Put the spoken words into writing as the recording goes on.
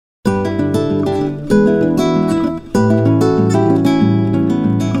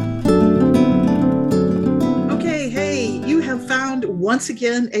once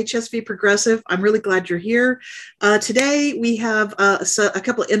again, HSV Progressive. I'm really glad you're here. Today, we have a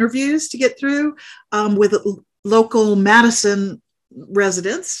couple of interviews to get through with local Madison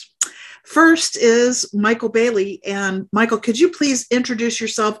residents. First is Michael Bailey. And Michael, could you please introduce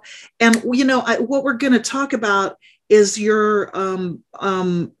yourself? And, what we're going to talk about is your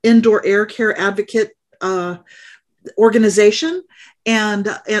indoor air care advocate organization. And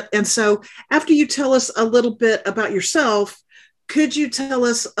so after you tell us a little bit about yourself, could you tell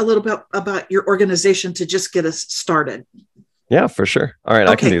us a little bit about your organization to just get us started? Yeah, for sure. All right,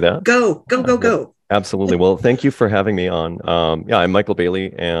 okay. I can do that. Go. Absolutely. Well, thank you for having me on. I'm Michael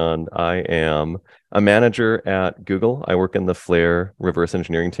Bailey, and I am a manager at Google. I work in the Flare reverse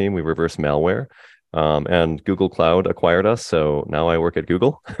engineering team. We reverse malware. And Google Cloud acquired us, so now I work at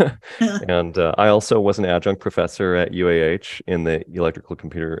Google. And I also was an adjunct professor at UAH in the electrical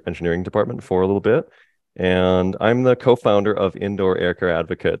computer engineering department for a little bit. And I'm the co-founder of Indoor Air Care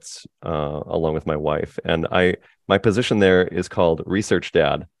Advocates, along with my wife. And my position there is called Research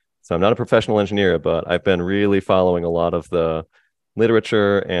Dad. So I'm not a professional engineer, but I've been really following a lot of the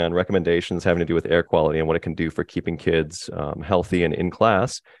literature and recommendations having to do with air quality and what it can do for keeping kids healthy and in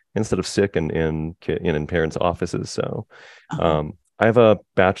class instead of sick and in parents' offices. So I have a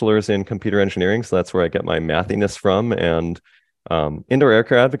bachelor's in computer engineering, so that's where I get my mathiness from. And Indoor Air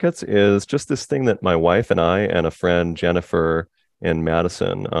Care Advocates is just this thing that my wife and I and a friend, Jennifer in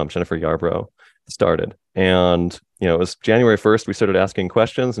Madison, Jennifer Yarbrough, started. And, it was January 1st, we started asking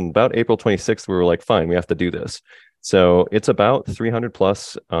questions, and about April 26th, we were like, fine, we have to do this. So it's about 300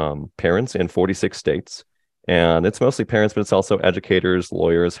 plus parents in 46 states. And it's mostly parents, but it's also educators,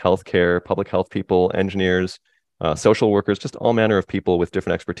 lawyers, healthcare, public health people, engineers, social workers, just all manner of people with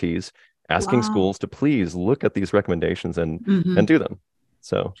different expertise, asking schools to please look at these recommendations and do them.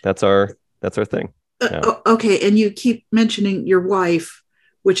 So that's our thing. Yeah. Okay, and you keep mentioning your wife,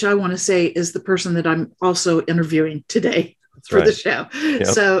 which I want to say is the person that I'm also interviewing today for the show. Yep.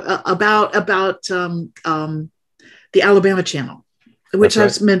 So about the Alabama channel, which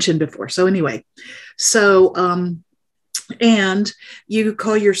I've mentioned before. So anyway, and you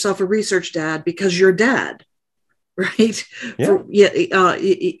call yourself a research dad because you're a dad, right? Yeah.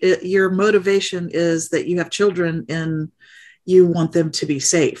 Your motivation is that you have children and you want them to be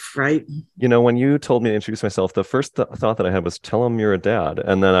safe, right? When you told me to introduce myself, the first thought that I had was, tell them you're a dad.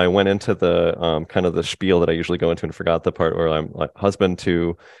 And then I went into the kind of the spiel that I usually go into and forgot the part where I'm like husband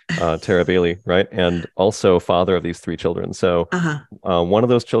to Tara Bailey, right? And also father of these 3 children. So one of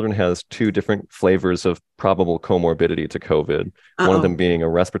those children has 2 different flavors of probable comorbidity to COVID. One of them being a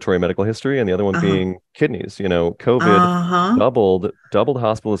respiratory medical history and the other one being kidneys. COVID doubled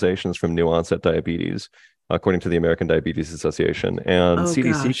hospitalizations from new onset diabetes, according to the American Diabetes Association. And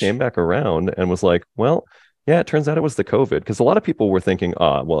CDC came back around and was like, well, yeah, it turns out it was the COVID. Because a lot of people were thinking,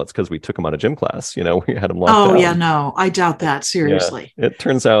 it's because we took him out of gym class. We had him locked down. Oh, yeah, no, I doubt that, seriously. Yeah, it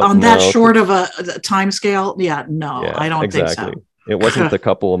turns out on that short of a time scale, I don't think so. It wasn't the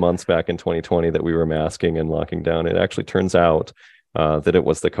couple of months back in 2020 that we were masking and locking down. It actually turns out that it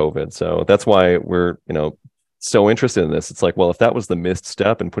was the COVID. So that's why we're, so interested in this. It's like, well, if that was the missed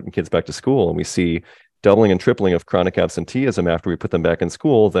step in putting kids back to school and we see doubling and tripling of chronic absenteeism after we put them back in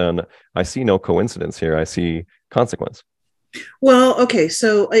school, then I see no coincidence here. I see consequence. Well, okay.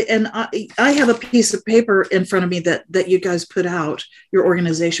 So, and I have a piece of paper in front of me that you guys put out, your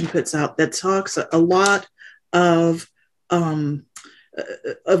organization puts out, that talks a lot of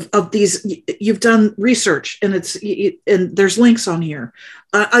these. You've done research, and and there's links on here.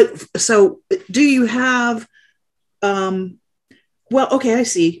 So do you have, well, okay, I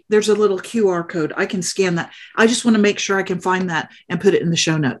see. There's a little QR code. I can scan that. I just want to make sure I can find that and put it in the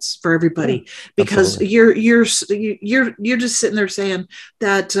show notes for everybody, because you're just sitting there saying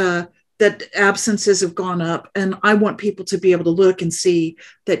that that absences have gone up, and I want people to be able to look and see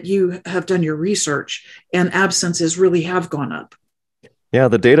that you have done your research and absences really have gone up. Yeah,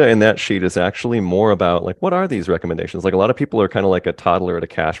 the data in that sheet is actually more about like, what are these recommendations? Like, a lot of people are kind of like a toddler at a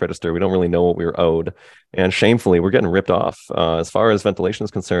cash register. We don't really know what we're owed. And shamefully, we're getting ripped off. As far as ventilation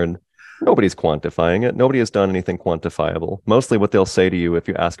is concerned, nobody's quantifying it. Nobody has done anything quantifiable. Mostly what they'll say to you if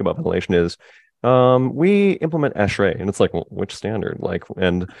you ask about ventilation is, we implement ASHRAE. And it's like, well, which standard?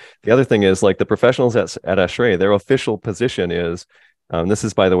 And the other thing is, like, the professionals at ASHRAE, their official position is, this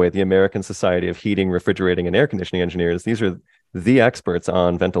is, by the way, the American Society of Heating, Refrigerating, and Air Conditioning Engineers. These are the experts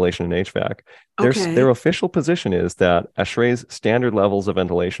on ventilation and HVAC. Their official position is that ASHRAE's standard levels of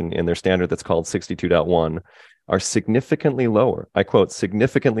ventilation in their standard that's called 62.1 are significantly lower, I quote,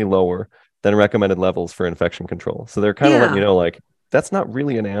 significantly lower than recommended levels for infection control. So they're kind of letting you know, like, that's not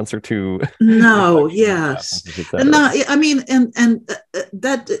really an answer to the No, question of yes. preferences, et And cetera. not, I mean,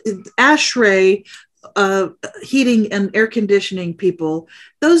 that ASHRAE, heating and air conditioning people,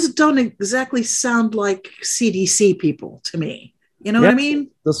 those don't exactly sound like CDC people to me. You know what Yeah, I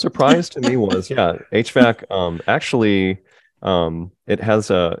mean? the surprise to me was, yeah, HVAC actually it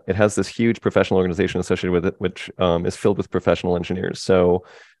has this huge professional organization associated with it, which is filled with professional engineers. So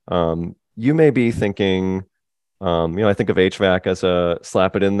you may be thinking, I think of HVAC as a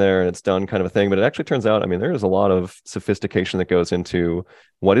slap it in there and it's done kind of a thing, but it actually turns out, I mean, there is a lot of sophistication that goes into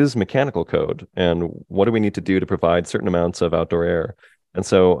what is mechanical code and what do we need to do to provide certain amounts of outdoor air. And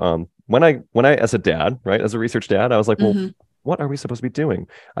so when I as a dad, right, as a research dad, I was like, well, Mm-hmm. what are we supposed to be doing?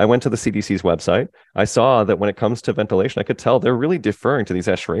 I went to the CDC's website. I saw that when it comes to ventilation, I could tell they're really deferring to these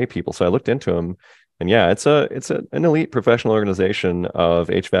ASHRAE people. So I looked into them, and yeah, an elite professional organization of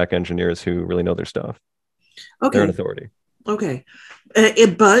HVAC engineers who really know their stuff. They're an Okay. authority. Okay.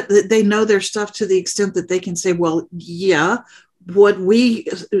 But they know their stuff to the extent that they can say, well, yeah, what we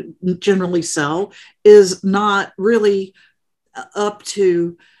generally sell is not really up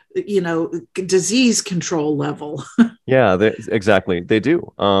to, disease control level. Yeah, exactly. They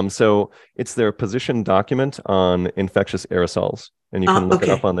do. So it's their position document on infectious aerosols, and you can look it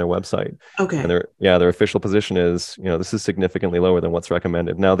up Okay. on their website. And Okay. their official position is, this is significantly lower than what's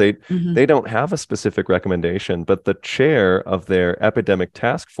recommended. Now Mm-hmm. they don't have a specific recommendation, but the chair of their epidemic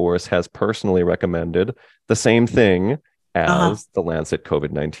task force has personally recommended the same thing Uh-huh. as the Lancet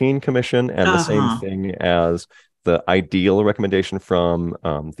COVID-19 Commission and the same Uh-huh. thing as the ideal recommendation from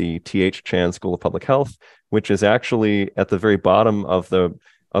the T.H. Chan School of Public Health, which is actually at the very bottom of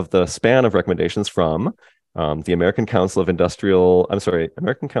the span of recommendations from the American Council of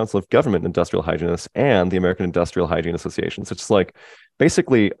Government Industrial Hygienists and the American Industrial Hygiene Association. So it's like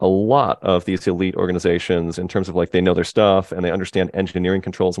basically a lot of these elite organizations, in terms of like they know their stuff and they understand engineering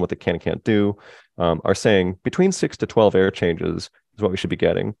controls and what they can and can't do, are saying between 6 to 12 air changes is what we should be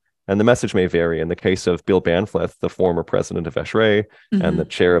getting. And the message may vary. In the case of Bill Banfleth, the former president of ASHRAE and the Mm-hmm.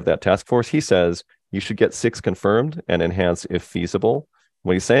 chair of that task force, he says you should get 6 confirmed and enhance if feasible.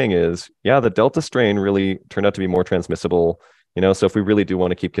 What he's saying is, yeah, the Delta strain really turned out to be more transmissible. So if we really do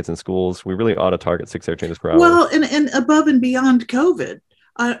want to keep kids in schools, we really ought to target 6 air changes per hour. Well, and above and beyond COVID,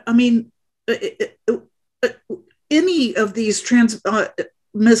 I mean, uh, any of these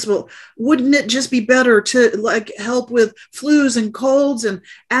transmissible, wouldn't it just be better to like help with flus and colds and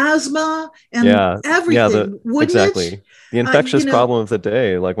asthma and Yeah, yeah, everything? Wouldn't it? exactly. The You infectious know, problem of the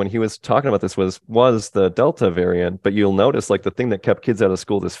day, like when he was talking about this, was the Delta variant. But you'll notice, like the thing that kept kids out of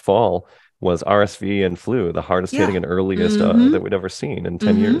school this fall was RSV and flu, the hardest hitting yeah. and earliest Mm-hmm. that we'd ever seen in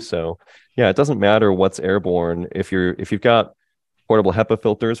 10 Mm-hmm. years. So yeah, it doesn't matter what's airborne. If you've got portable HEPA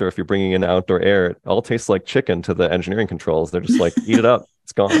filters or if you're bringing in outdoor air, it all tastes like chicken to the engineering controls. They're just like, eat it up,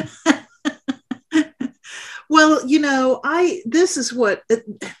 it's gone. Well, this is what,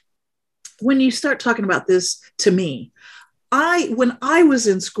 when you start talking about this to me, when I was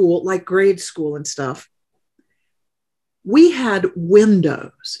in school, like grade school and stuff, we had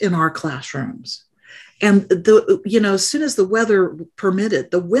windows in our classrooms. And as soon as the weather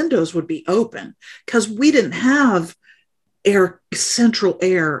permitted, the windows would be open because we didn't have central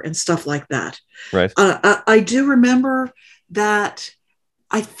air and stuff like that. Right. I do remember that.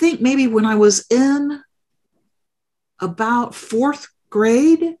 I think maybe when I was in about fourth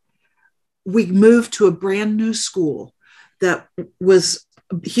grade, we moved to a brand new school that was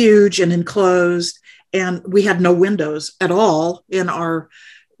huge and enclosed, and we had no windows at all in our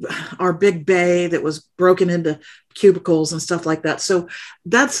big bay that was broken into cubicles and stuff like that. So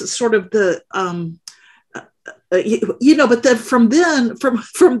that's sort of the but then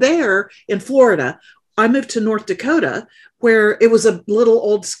from there in Florida, I moved to North Dakota, where it was a little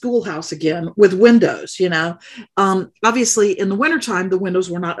old schoolhouse again with windows. Obviously in the wintertime, the windows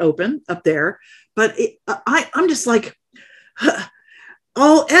were not open up there, but I'm just like,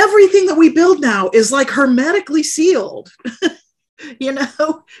 everything that we build now is like hermetically sealed.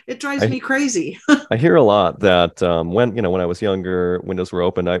 It drives I me crazy. I hear a lot that when I was younger, windows were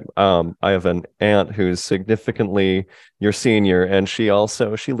open. I have an aunt who's significantly your senior, and she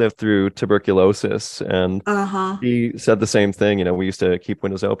lived through tuberculosis, and Uh-huh. she said the same thing. We used to keep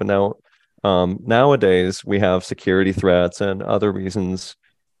windows open. Now, nowadays we have security threats and other reasons.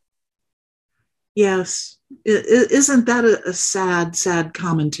 Yes. Isn't that a sad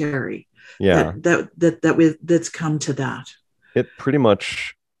commentary Yeah, that's come to that? it pretty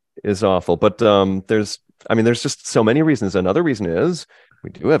much is awful. But there's just so many reasons. Another reason is we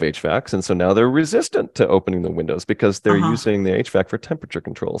do have HVACs, and so now they're resistant to opening the windows because they're Uh-huh. using the HVAC for temperature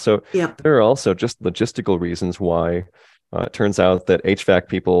control. So Yep. there are also just logistical reasons why It turns out that HVAC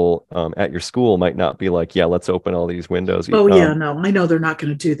people at your school might not be like, yeah, let's open all these windows. Oh, yeah, no, I know they're not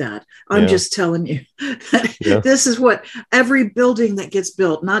going to do that. I'm just telling you. This is what every building that gets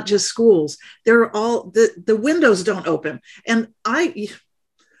built, not just schools, they're all, the windows don't open. And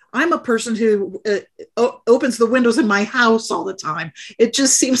I'm a person who opens the windows in my house all the time. It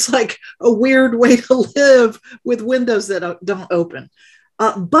just seems like a weird way to live with windows that don't open.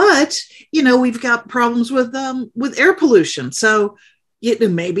 But we've got problems with air pollution. So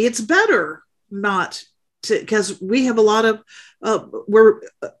maybe it's better not to, because we have a lot of we're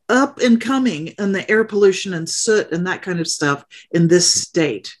up and coming in the air pollution and soot and that kind of stuff in this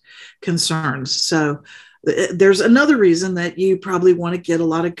state concerns. So there's another reason that you probably want to get a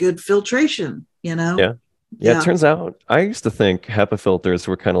lot of good filtration. Yeah, it turns out I used to think HEPA filters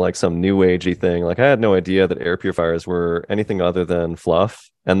were kind of like some new agey thing. Like I had no idea that air purifiers were anything other than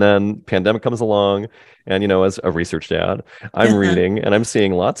fluff. And then pandemic comes along, and as a research dad, I'm reading and I'm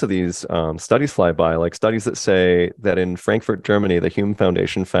seeing lots of these studies fly by, like studies that say that in Frankfurt, Germany, the Hume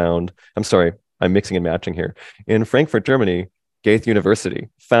Foundation found, I'm sorry, I'm mixing and matching here. In Frankfurt, Germany, Goethe University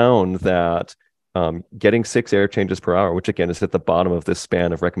found that getting 6 air changes per hour, which again is at the bottom of this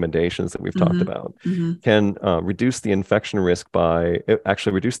span of recommendations that we've talked about, can reduce the infection risk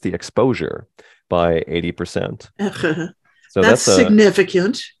actually reduce the exposure by 80%. So that's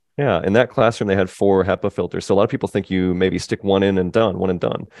significant. Yeah, in that classroom they had 4 HEPA filters. So a lot of people think you maybe stick one in and done,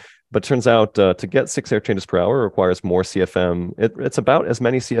 But it turns out to get 6 air changes per hour requires more CFM. It's about as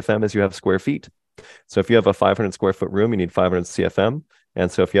many CFM as you have square feet. So if you have a 500 square foot room, you need 500 CFM. And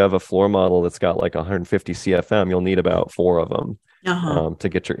so if you have a floor model that's got like 150 CFM, you'll need about 4 of them to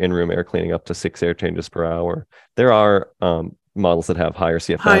get your in-room air cleaning up to 6 air changes per hour. There are models that have higher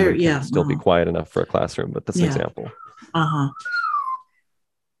CFM and still be quiet enough for a classroom, but that's an example.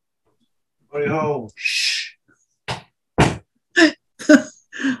 Shh.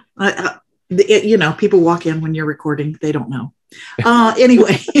 People walk in when you're recording, they don't know.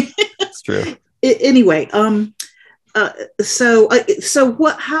 Anyway. It's true. Anyway, so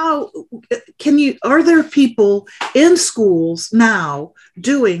how are there people in schools now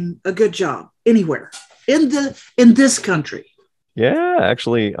doing a good job anywhere in this country? Yeah,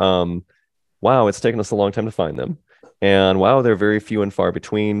 actually, wow, it's taken us a long time to find them. And wow, they're very few and far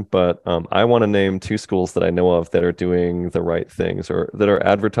between, but I want to name 2 schools that I know of that are doing the right things, or that are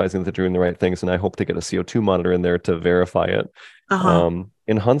advertising that they're doing the right things, and I hope to get a CO2 monitor in there to verify it.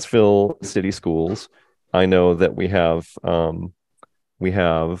 In Huntsville City Schools, I know that we have an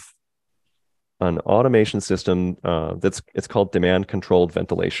automation system it's called demand controlled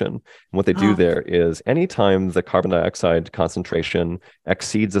ventilation. And what they do there is anytime the carbon dioxide concentration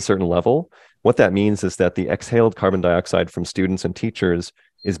exceeds a certain level, what that means is that the exhaled carbon dioxide from students and teachers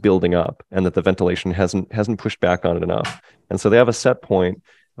is building up, and that the ventilation hasn't pushed back on it enough. And so they have a set point,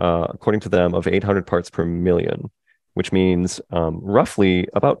 according to them, of 800 parts per million, which means roughly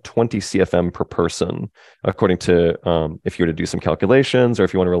about 20 CFM per person, according to, if you were to do some calculations, or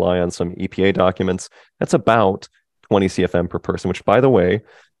if you want to rely on some EPA documents, that's about 20 CFM per person, which, by the way,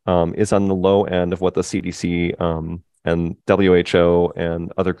 is on the low end of what the CDC and WHO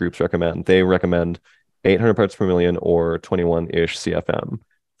and other groups recommend. They recommend 800 parts per million or 21-ish CFM.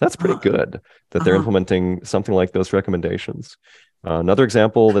 That's pretty good that they're implementing something like those recommendations. Another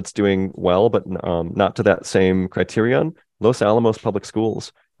example that's doing well, but not to that same criterion, Los Alamos Public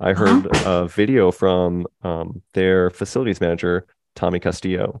Schools. I heard a video from their facilities manager, Tommy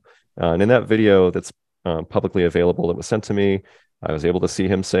Castillo. And in that video that's publicly available that was sent to me, I was able to see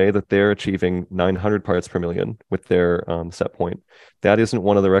him say that they're achieving 900 parts per million with their set point. That isn't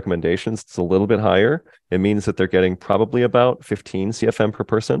one of the recommendations. It's a little bit higher. It means that they're getting probably about 15 CFM per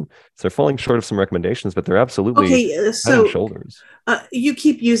person. So they're falling short of some recommendations, but they're absolutely head and shoulders. You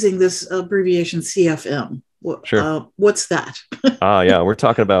keep using this abbreviation CFM. Sure. What's that? Yeah, we're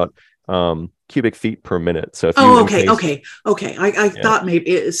talking about cubic feet per minute. So if okay. I thought maybe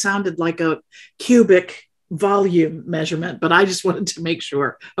it sounded like a cubic volume measurement, but I just wanted to make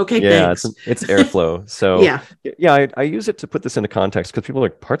sure. Okay, thanks. It's airflow. So I use it to put this into context, because people are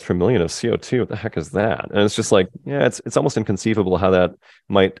like, parts per million of CO2, what the heck is that? And it's just like, it's almost inconceivable how that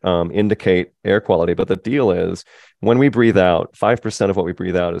might indicate air quality. But the deal is, when we breathe out, 5% of what we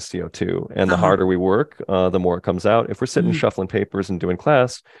breathe out is CO2, and the harder we work, the more it comes out. If we're sitting shuffling papers and doing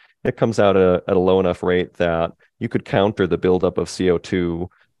class, it comes out at a low enough rate that you could counter the buildup of CO2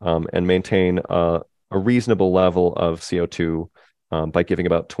 and maintain a reasonable level of CO2 by giving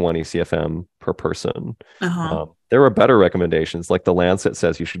about 20 CFM per person. There are better recommendations, like the Lancet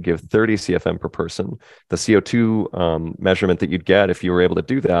says you should give 30 CFM per person. The CO2 measurement that you'd get if you were able to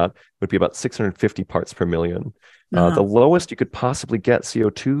do that would be about 650 parts per million. The lowest you could possibly get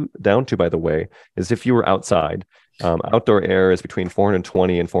CO2 down to, by the way, is if you were outside. Outdoor air is between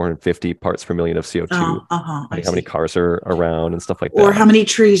 420 and 450 parts per million of CO2. How many cars are around and stuff like that. Or how many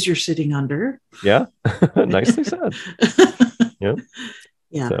trees you're sitting under. Yeah. Nicely said. Yeah.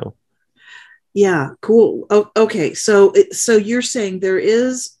 Yeah. So. Yeah. Cool. Okay. So you're saying there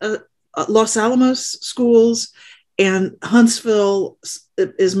is Los Alamos schools and Huntsville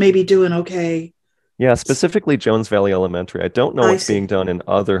is maybe doing okay. Yeah, specifically Jones Valley Elementary. I don't know what's being done in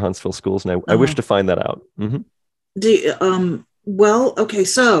other Huntsville schools, and I wish to find that out. Well, okay,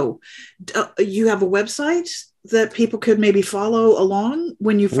 so you have a website that people could maybe follow along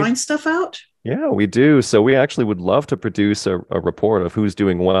when you find stuff out? Yeah, we do. So we actually would love to produce a report of who's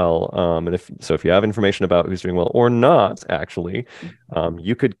doing well. And if you have information about who's doing well or not, actually,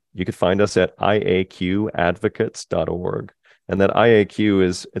 you could find us at iaqadvocates.org. And that IAQ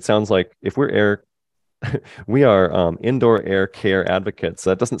is, it sounds like if we are indoor air care advocates.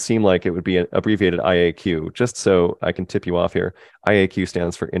 That doesn't seem like it would be an abbreviated IAQ. Just so I can tip you off here, IAQ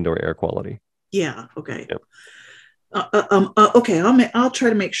stands for indoor air quality. Yeah. Okay. Yep. Okay. I'll try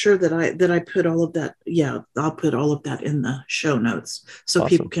to make sure that I put all of that. Yeah, I'll put all of that in the show notes so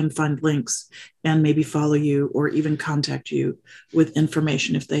people can find links and maybe follow you or even contact you with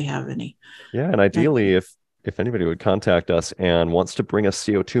information if they have any. Yeah, and ideally, if anybody would contact us and wants to bring a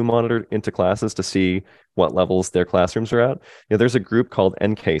CO2 monitor into classes to see what levels their classrooms are at, there's a group called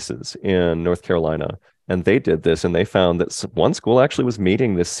NCASES in North Carolina, and they did this, and they found that one school actually was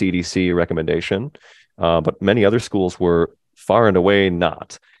meeting this CDC recommendation, but many other schools were far and away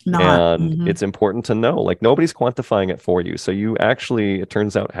not. And it's important to know, like, nobody's quantifying it for you. So you actually, it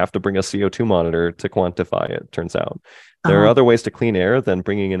turns out, have to bring a CO2 monitor to quantify it, turns out. There are other ways to clean air than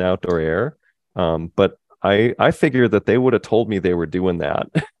bringing in outdoor air, but I figured that they would have told me they were doing that,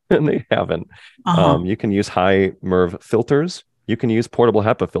 and they haven't. You can use high MERV filters. You can use portable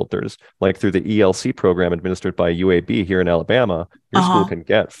HEPA filters, like through the ELC program administered by UAB here in Alabama. Your school can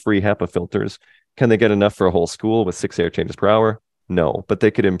get free HEPA filters. Can they get enough for a whole school with 6 air changes per hour? No, but they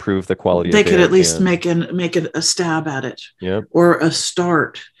could improve the quality. They could at least make it a stab at it, or a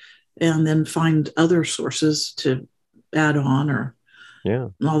start, and then find other sources to add on, or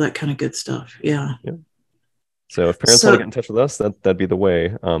all that kind of good stuff. Yeah. So if parents want to get in touch with us, that'd be the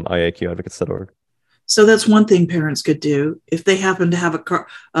way, iaqadvocates.org. So that's one thing parents could do. If they happen to have a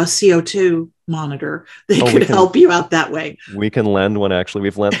CO2 monitor, they could help you out that way. We can lend one, actually.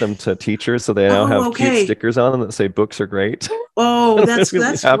 We've lent them to teachers, so they now have cute stickers on them that say books are great. Oh, that's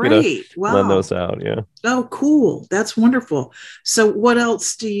great. Wow. Lend those out, yeah. Oh, cool. That's wonderful. So what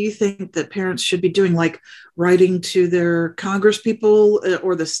else do you think that parents should be doing, like writing to their congresspeople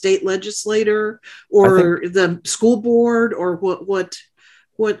or the state legislator or the school board, or what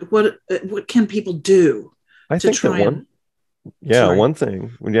can people do? I think that one. Yeah, one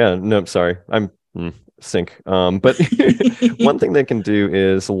thing. Yeah, no, I'm sorry. I'm sync. But one thing they can do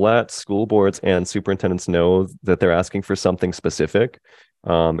is let school boards and superintendents know that they're asking for something specific.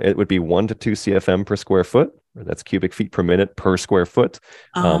 It would be 1 to 2 CFM per square foot, or that's cubic feet per minute per square foot,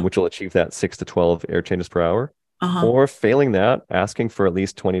 which will achieve that 6 to 12 air changes per hour. Or failing that, asking for at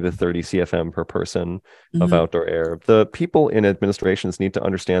least 20 to 30 CFM per person of outdoor air. The people in administrations need to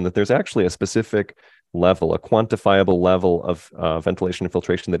understand that there's actually a specific level, a quantifiable level of ventilation and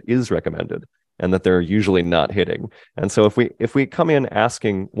filtration that is recommended, and that they're usually not hitting. And so if we come in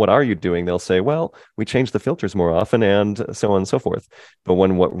asking, what are you doing? They'll say, well, we change the filters more often, and so on and so forth. But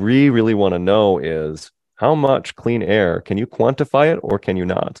what we really want to know is, how much clean air, can you quantify it or can you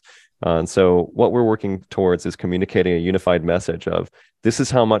not? And so what we're working towards is communicating a unified message of, this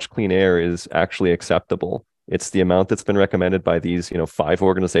is how much clean air is actually acceptable. It's the amount that's been recommended by these 5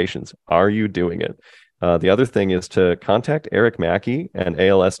 organizations. Are you doing it? The other thing is to contact Eric Mackey and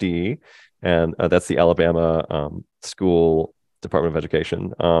ALSDE, and that's the Alabama School Department of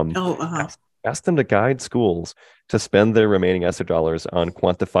Education. Ask them to guide schools to spend their remaining ESSER dollars on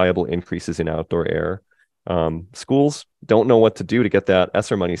quantifiable increases in outdoor air. Schools don't know what to do to get that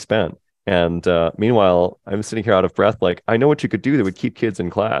ESSER money spent. And meanwhile, I'm sitting here out of breath, like, I know what you could do that would keep kids in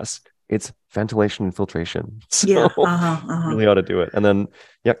class. It's ventilation and filtration. So really ought to do it. And then,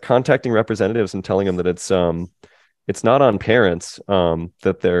 contacting representatives and telling them that it's not on parents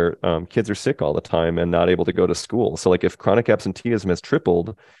that their kids are sick all the time and not able to go to school. So like, if chronic absenteeism has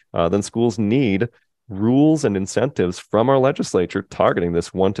tripled, then schools need rules and incentives from our legislature targeting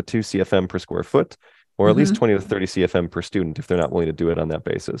this 1 to 2 CFM per square foot, or at least 20 to 30 CFM per student if they're not willing to do it on that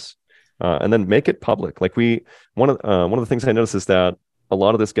basis. And then make it public. Like one of the things I noticed is that a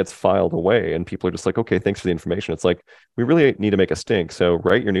lot of this gets filed away and people are just like, okay, thanks for the information. It's like, we really need to make a stink. So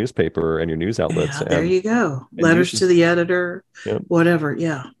write your newspaper and your news outlets. Yeah, there you go. And Letters to the editor, yeah, whatever.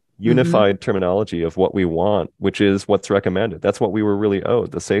 Yeah. unified terminology of what we want, which is what's recommended. That's what we were really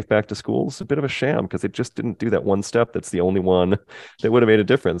owed. The safe back to school is a bit of a sham because it just didn't do that one step. That's the only one that would have made a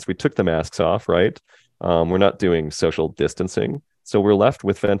difference. We took the masks off, right? We're not doing social distancing. So we're left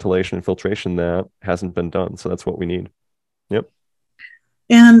with ventilation and filtration that hasn't been done. So that's what we need. Yep.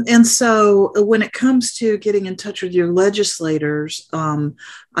 And so when it comes to getting in touch with your legislators,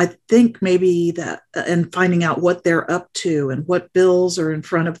 I think maybe that and finding out what they're up to and what bills are in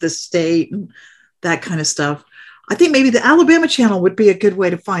front of the state and that kind of stuff. I think maybe the Alabama channel would be a good way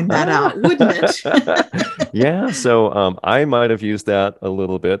to find that out, wouldn't it? Yeah. So I might have used that a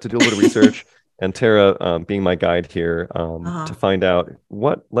little bit to do a little research. And Tara, being my guide here, to find out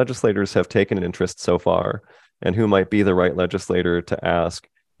what legislators have taken an interest so far and who might be the right legislator to ask,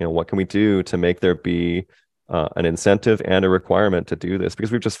 what can we do to make there be an incentive and a requirement to do this?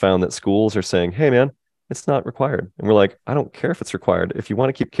 Because we've just found that schools are saying, hey, man, it's not required. And we're like, I don't care if it's required. If you want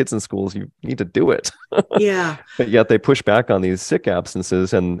to keep kids in schools, you need to do it. Yeah. But yet they push back on these sick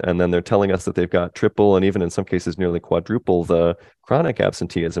absences and then they're telling us that they've got triple and even in some cases nearly quadruple the chronic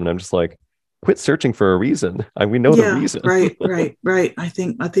absenteeism. And I'm just like, quit searching for a reason. We know the reason. Right. I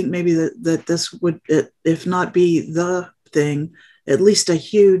think maybe that this would, if not be the thing, at least a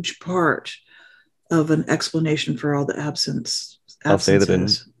huge part of an explanation for all the absences. I'll say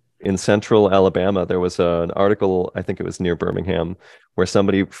that in central Alabama, there was an article, I think it was near Birmingham, where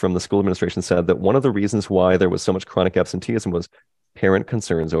somebody from the school administration said that one of the reasons why there was so much chronic absenteeism was parent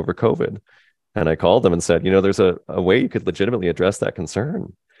concerns over COVID. And I called them and said, there's a way you could legitimately address that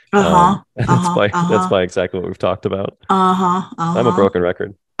concern. That's by exactly what we've talked about. I'm a broken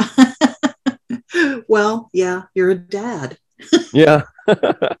record. Well, yeah, you're a dad. Yeah,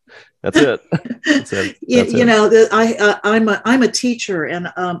 that's it. I'm a teacher, and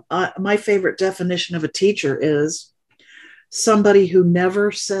my favorite definition of a teacher is somebody who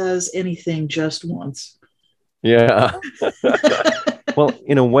never says anything just once. Yeah. Well,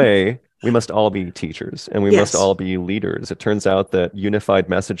 in a way, we must all be teachers and we must all be leaders. It turns out that unified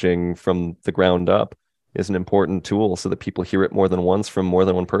messaging from the ground up is an important tool so that people hear it more than once from more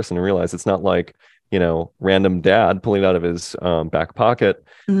than one person and realize it's not like, random dad pulling it out of his back pocket.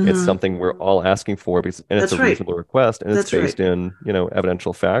 Mm-hmm. It's something we're all asking for and it's a reasonable request and it's based in,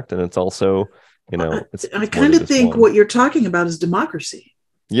 evidential fact. And it's also, I kind of think what you're talking about is democracy.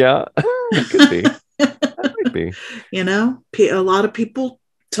 Yeah, it could be. That might be. A lot of people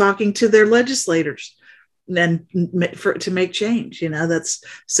talking to their legislators and to make change. That's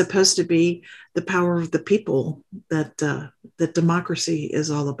supposed to be the power of the people that democracy is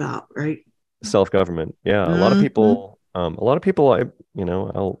all about, right? Self-government. Yeah. Mm-hmm. A lot of people, I'll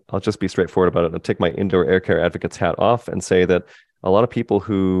just be straightforward about it. I'll take my indoor air care advocate's hat off and say that a lot of people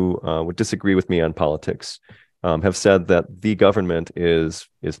who would disagree with me on politics have said that the government is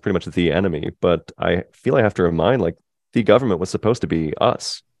pretty much the enemy. But I feel I have to remind, the government was supposed to be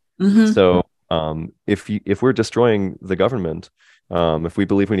us. Mm-hmm. So if we're destroying the government, if we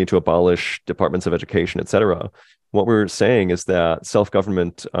believe we need to abolish departments of education, et cetera, what we're saying is that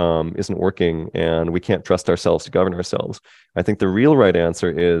self-government isn't working and we can't trust ourselves to govern ourselves. I think the real right answer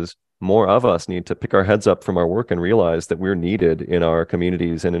is more of us need to pick our heads up from our work and realize that we're needed in our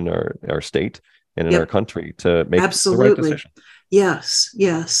communities and in our state and in our country to make the right decision. Yes.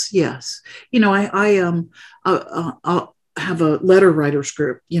 I'll have a letter writers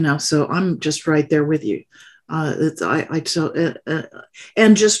group, so I'm just right there with you. And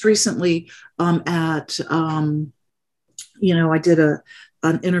just recently I did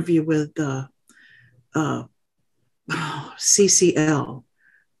an interview with CCL,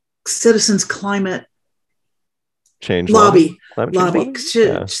 Citizens Climate Change Lobby.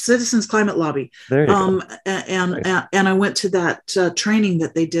 Citizens Climate Lobby. There you go. And I went to that training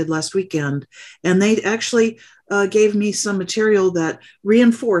that they did last weekend, and they actually gave me some material that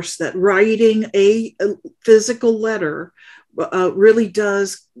reinforced that writing a physical letter really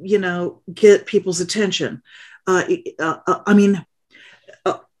does, get people's attention. They had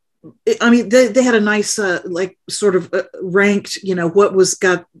a nice ranked, what was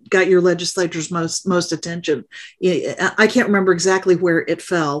got your legislature's most attention. I can't remember exactly where it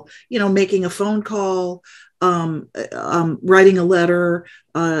fell. Making a phone call, writing a letter,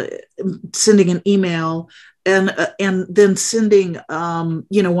 sending an email, and then sending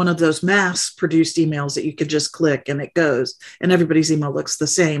one of those mass produced emails that you could just click and it goes and everybody's email looks the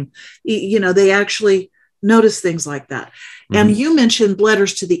same. They actually notice things like that. Mm-hmm. And you mentioned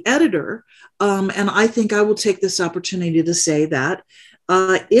letters to the editor. And I think I will take this opportunity to say that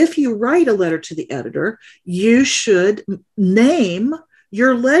if you write a letter to the editor, you should name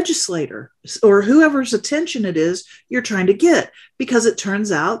your legislator or whoever's attention it is you're trying to get, because it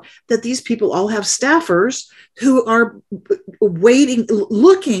turns out that these people all have staffers who are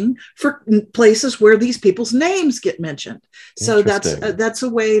looking for places where these people's names get mentioned. So that's a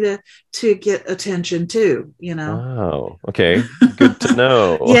way to get attention too, you know. Wow. Okay. Good to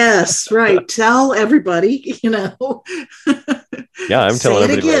know. Yes, right. Tell everybody, you know. Yeah, I'm telling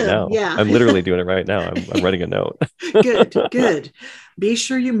everybody right now. Yeah. I'm literally doing it right now. I'm writing a note. Good. Be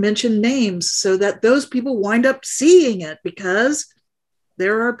sure you mention names so that those people wind up seeing it, because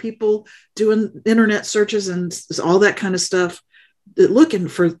there are people doing internet searches and all that kind of stuff looking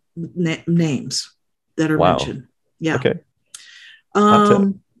for names that are mentioned. Yeah. Okay.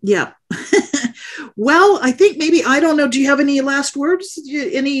 Yeah. Well, I think maybe, I don't know. Do you have any last words?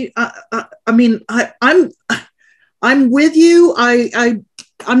 I mean, I'm with you. I'm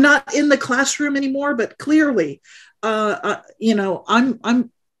not in the classroom anymore, but clearly, you know,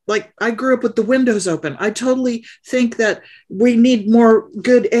 I'm like, I grew up with the windows open. I totally think that we need more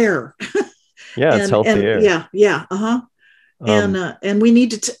good air. Yeah, it's healthy air. Yeah. And we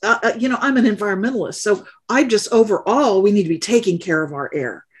need to, you know, I'm an environmentalist, so overall, we need to be taking care of our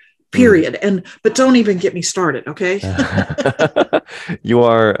air. Period. But don't even get me started, okay? You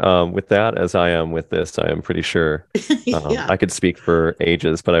are with that, as I am with this. I am pretty sure. Yeah. I could speak for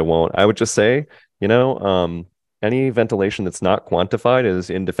ages, but I won't. I would just say, you know, any ventilation that's not quantified is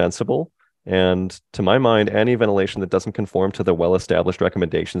indefensible. And to my mind, any ventilation that doesn't conform to the well-established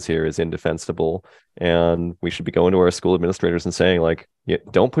recommendations here is indefensible. And we should be going to our school administrators and saying, like,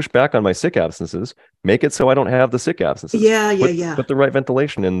 don't push back on my sick absences. Make it so I don't have the sick absences. Yeah. Put the right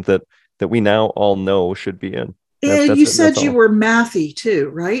ventilation in that we now all know should be in. And you said you were mathy too,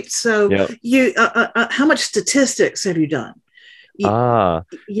 right? So you, how much statistics have you done? You know.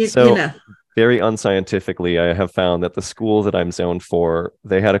 Very unscientifically, I have found that the school that I'm zoned for,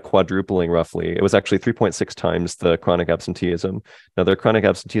 they had a quadrupling roughly. It was actually 3.6 times the chronic absenteeism. Now, their chronic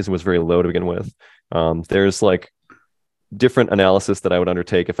absenteeism was very low to begin with. There's like different analysis that I would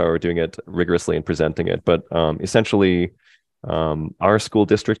undertake if I were doing it rigorously and presenting it. But essentially, our school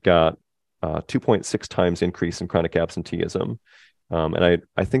district got 2.6 times increase in chronic absenteeism. And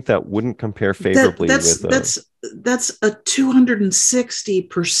I think that wouldn't compare favorably that's a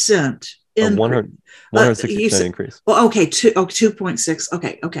 260%. 160% increase. Well, okay, 2.6.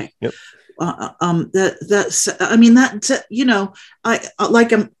 Okay. Yep. That's. I mean, that, you know, I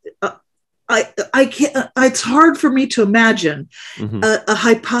can't. It's hard for me to imagine a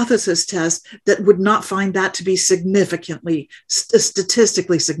hypothesis test that would not find that to be statistically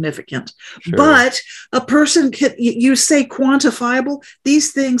significant. Sure. But a person can. You say quantifiable.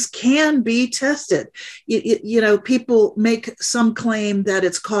 These things can be tested. You know, people make some claim that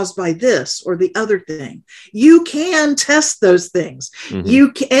it's caused by this or the other thing. You can test those things.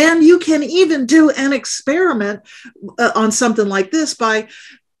 You can even do an experiment on something like this by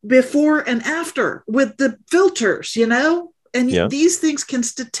before and after with the filters, you know, and these things can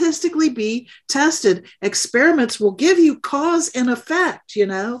statistically be tested. Experiments will give you cause and effect, you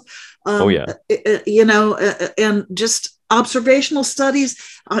know. You know, and just observational studies.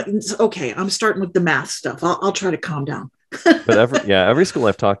 Okay, I'm starting with the math stuff. I'll try to calm down. But every school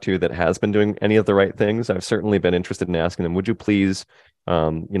I've talked to that has been doing any of the right things, I've certainly been interested in asking them, would you please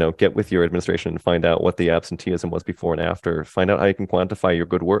you know, get with your administration and find out what the absenteeism was before and after. Find out how you can quantify your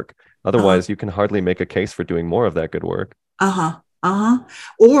good work. Otherwise, you can hardly make a case for doing more of that good work. Or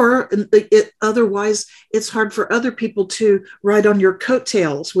otherwise, it's hard for other people to ride on your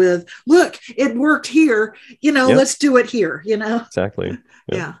coattails with, look, it worked here. You know, let's do it here. You know, exactly.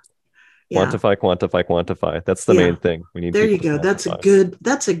 Yeah. Quantify. That's the main thing. We need. There you go. That's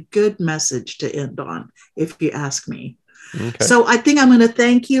a good message to end on, if you ask me. Okay. So I think I'm going to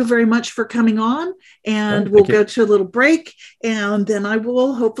thank you very much for coming on, and we'll go to a little break, and then I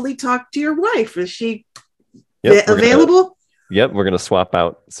will hopefully talk to your wife. Is she available? We're going to swap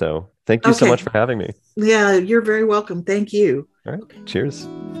out. So thank you so much for having me. Yeah, you're very welcome. Thank you. All right. Cheers.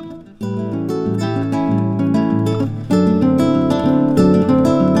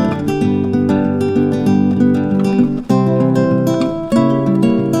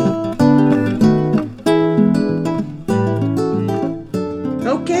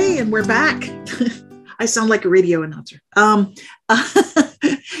 We're back. I sound like a radio announcer. And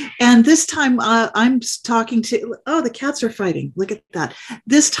this time I'm talking to, the cats are fighting. Look at that.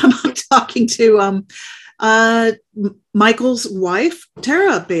 This time I'm talking to Michael's wife,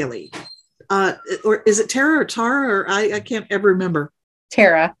 Tara Bailey. Or is it Tara or Tara? Or I can't ever remember.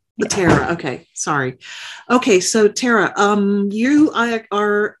 Tara. Tara. Okay, sorry. Okay, so Tara, you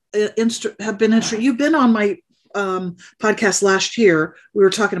have been you've been on my podcast last year. We were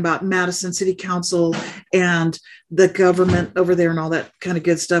talking about Madison City Council and the government over there and all that kind of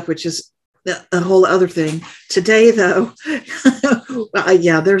good stuff, which is a whole other thing. Today, though,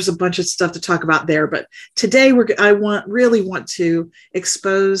 yeah, there's a bunch of stuff to talk about there. But today, I really want to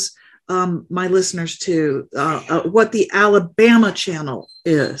expose my listeners to what the Alabama channel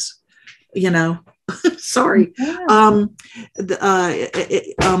is. Sorry. Yeah.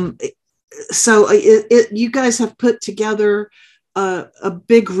 You guys have put together a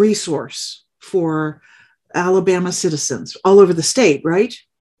big resource for Alabama citizens all over the state, right?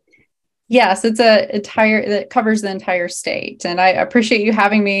 Yes, that covers the entire state. And I appreciate you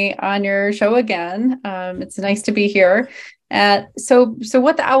having me on your show again. It's nice to be here. So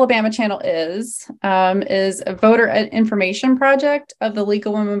what the Alabama Channel is a voter information project of the League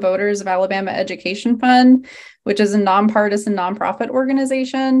of Women Voters of Alabama Education Fund, which is a nonpartisan nonprofit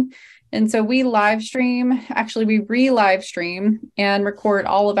organization. And so we re-live stream and record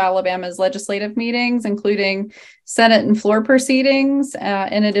all of Alabama's legislative meetings, including Senate and floor proceedings,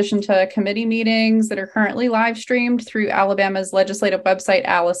 in addition to committee meetings that are currently live streamed through Alabama's legislative website,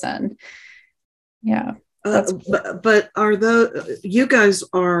 Allison. Yeah. But you guys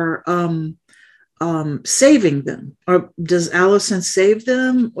are saving them, or does Allison save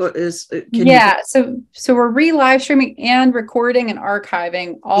them, or so we're re-live streaming and recording and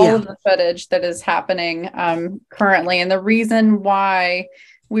archiving all of the footage that is happening currently. And the reason why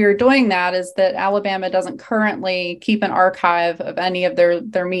we're doing that is that Alabama doesn't currently keep an archive of any of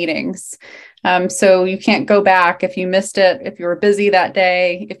their meetings. So you can't go back if you missed it, if you were busy that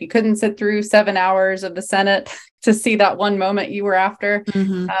day, if you couldn't sit through 7 hours of the Senate to see that one moment you were after.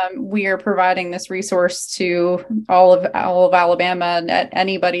 Mm-hmm. We are providing this resource to all of Alabama and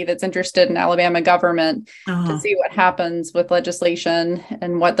anybody that's interested in Alabama government to see what happens with legislation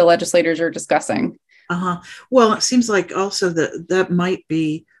and what the legislators are discussing. Well, it seems like also that might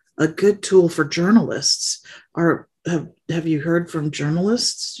be a good tool for journalists. Have you heard from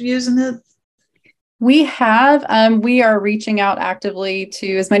journalists using it? We have. We are reaching out actively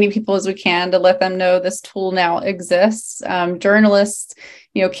to as many people as we can to let them know this tool now exists. Journalists,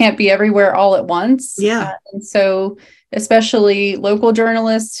 can't be everywhere all at once. Yeah. And so especially local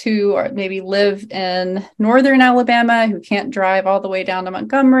journalists who maybe live in northern Alabama, who can't drive all the way down to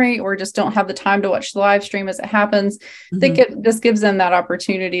Montgomery or just don't have the time to watch the live stream as it happens. Mm-hmm. This gives them that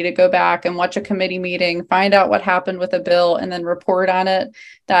opportunity to go back and watch a committee meeting, find out what happened with a bill, and then report on it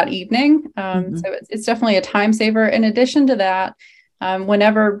that evening. Mm-hmm. So it's definitely a time saver. In addition to that,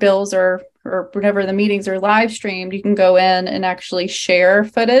 whenever bills or whenever the meetings are live streamed, you can go in and actually share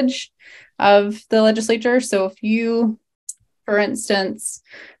footage of the legislature. So if you, for instance,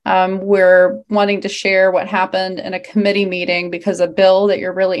 we're wanting to share what happened in a committee meeting because a bill that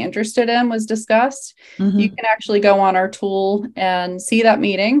you're really interested in was discussed, mm-hmm. you can actually go on our tool and see that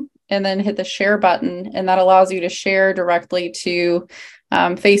meeting and then hit the share button. And that allows you to share directly to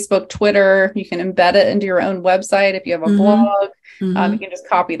Facebook, Twitter. You can embed it into your own website if you have a mm-hmm. blog. Mm-hmm. You can just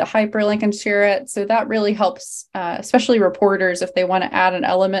copy the hyperlink and share it. So that really helps, especially reporters, if they want to add an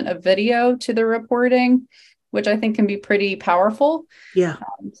element of video to the reporting, which I think can be pretty powerful. Yeah.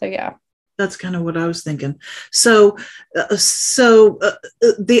 Yeah. That's kind of what I was thinking. So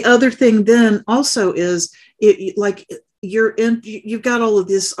the other thing then also is you've got all of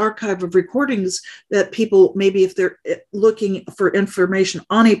this archive of recordings that people, maybe if they're looking for information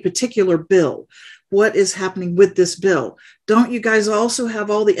on a particular bill, what is happening with this bill? Don't you guys also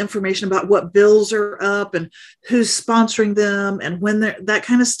have all the information about what bills are up and who's sponsoring them and when they're that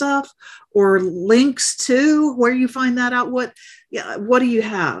kind of stuff, or links to where you find that out? What do you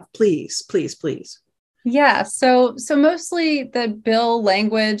have? Please. Yeah. So mostly the bill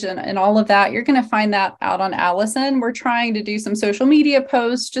language and all of that, you're going to find that out on Allison. We're trying to do some social media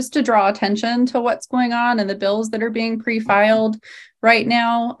posts just to draw attention to what's going on and the bills that are being pre-filed right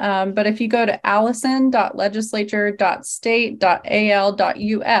now. But if you go to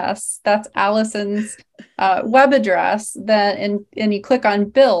allison.legislature.state.al.us, that's Allison's web address, and you click on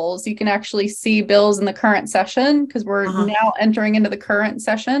bills, you can actually see bills in the current session, because we're now entering into the current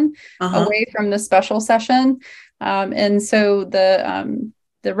session away from the special session. And so the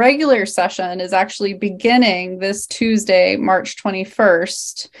regular session is actually beginning this Tuesday, March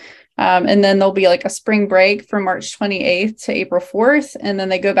 21st. And then there'll be like a spring break from March 28th to April 4th. And then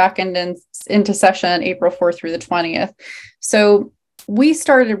they go back into session April 4th through the 20th. So we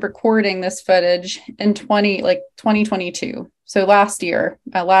started recording this footage in 2022. So last year,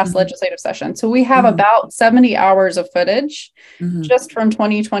 last Mhm. legislative session. So we have Mhm. about 70 hours of footage Mhm. just from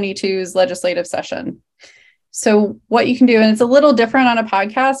 2022's legislative session. So what you can do, and it's a little different on a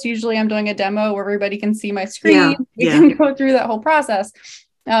podcast. Usually I'm doing a demo where everybody can see my screen. We Yeah. can go through that whole process.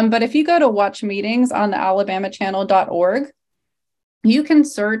 But if you go to watch meetings on the alabamachannel.org, you can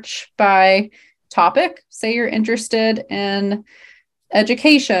search by topic. Say you're interested in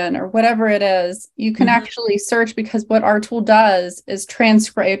education or whatever it is. You can Mhm. actually search, because what our tool does is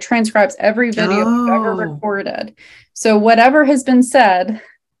transcribes every video you've ever Oh, recorded. So whatever has been said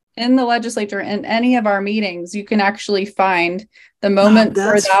in the legislature in any of our meetings, you can actually find the moment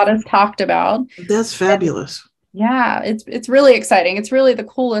where that is talked about. that's fabulous. Yeah, it's really exciting. It's really the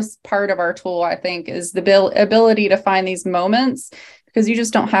coolest part of our tool, I think, is the ability to find these moments, because you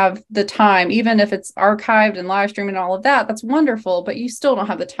just don't have the time. Even if it's archived and live streaming and all of that, that's wonderful, but you still don't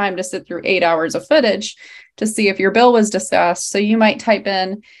have the time to sit through 8 hours of footage to see if your bill was discussed. So you might type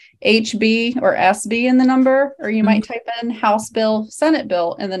in HB or SB in the number, or you might type in House bill, Senate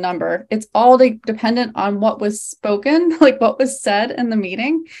bill in the number. It's all dependent on what was spoken, like what was said in the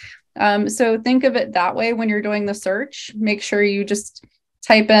meeting. So think of it that way when you're doing the search. Make sure you just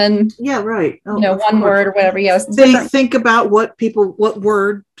type in, Yeah, right. one word or whatever. Yes, They think about what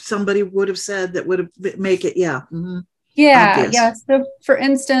word somebody would have said that would have make it. Yeah. Mm-hmm. Yeah. Obvious. Yeah. So for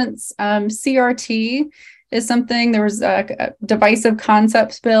instance, CRT is something. There was a divisive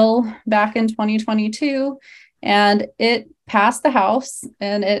concepts bill back in 2022, and it passed the House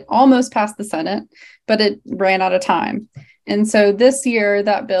and it almost passed the Senate, but it ran out of time. And so this year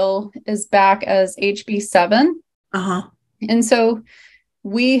that bill is back as HB 7. Uh-huh. And so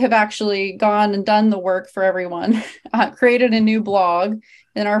we have actually gone and done the work for everyone, created a new blog.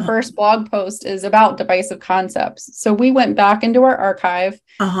 And our first blog post is about divisive concepts. So we went back into our archive,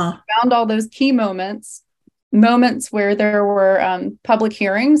 found all those key moments where there were public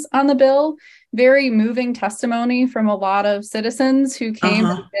hearings on the bill, very moving testimony from a lot of citizens who came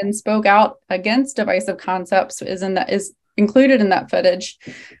and spoke out against divisive concepts is included in that footage.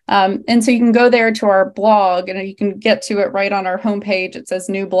 And so you can go there to our blog, and you can get to it right on our homepage. It says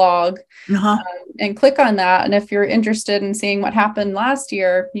new blog, and click on that. And if you're interested in seeing what happened last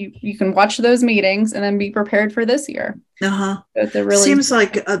year, you can watch those meetings and then be prepared for this year. Seems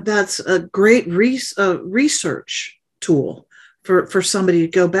like that's a great research tool for somebody to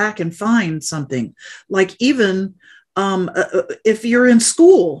go back and find something. Like even if you're in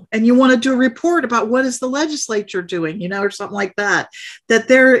school and you want to do a report about what is the legislature doing, or something like that,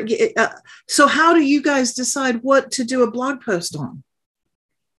 so how do you guys decide what to do a blog post on?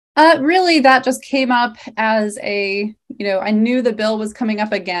 Really, that just came up as I knew the bill was coming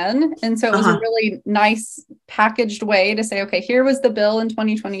up again. And so it was a really nice packaged way to say, okay, here was the bill in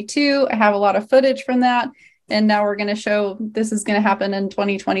 2022. I have a lot of footage from that. And now we're going to show this is going to happen in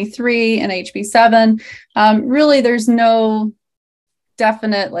 2023 and HB 7. Really, there's no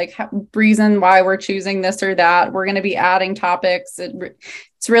definite reason why we're choosing this or that. We're going to be adding topics.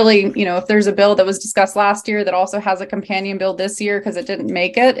 It's really, if there's a bill that was discussed last year that also has a companion bill this year because it didn't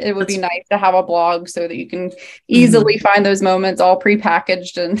make it, it would be nice to have a blog so that you can easily find those moments all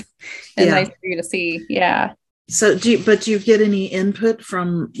prepackaged and nice for you to see. Yeah. So do you get any input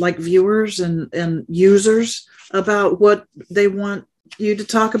from viewers and users about what they want you to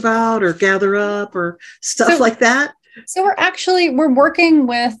talk about or gather up or stuff like that? So we're working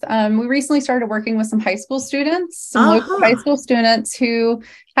with, we recently started working with some high school students, local high school students who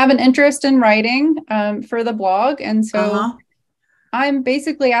have an interest in writing for the blog. And so I'm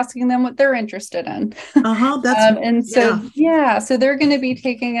basically asking them what they're interested in. So they're going to be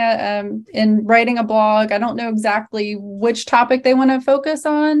taking in writing a blog. I don't know exactly which topic they want to focus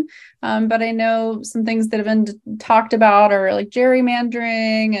on, but I know some things that have been talked about are like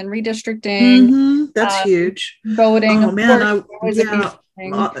gerrymandering and redistricting. That's huge. Voting. Oh man,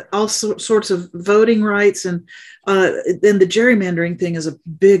 all sorts of voting rights, and then the gerrymandering thing is a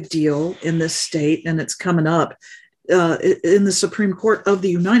big deal in this state, and it's coming up in the Supreme Court of the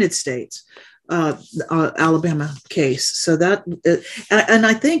United States, Alabama case. So that, and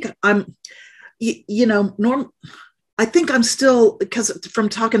I think I think I'm still, because from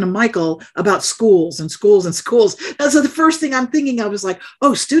talking to Michael about schools. That's the first thing I'm thinking of is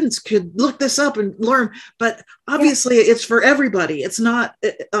oh, students could look this up and learn, but obviously it's for everybody. It's not,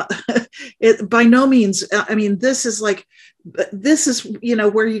 it by no means. I mean, this is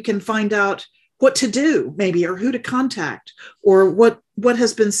where you can find out what to do maybe, or who to contact, or what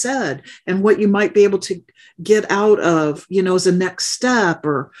has been said and what you might be able to get out of, as a next step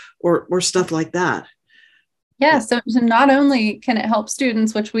or stuff like that. Yeah, so not only can it help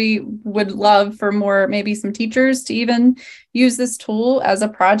students, which we would love for more, maybe some teachers to even use this tool as a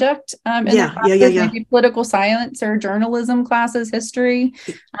project in their classes, maybe political science or journalism classes, history.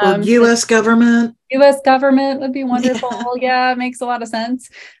 U.S. government. U.S. government would be wonderful. Yeah, it makes a lot of sense.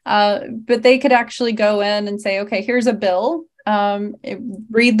 But they could actually go in and say, okay, here's a bill.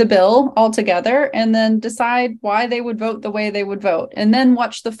 Read the bill all together and then decide why they would vote the way they would vote, and then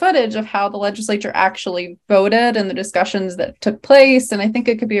watch the footage of how the legislature actually voted and the discussions that took place. And I think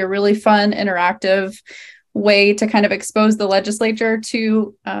it could be a really fun, interactive way to kind of expose the legislature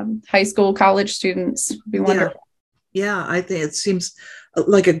to high school, college students. It'd be wonderful. Yeah, I think it seems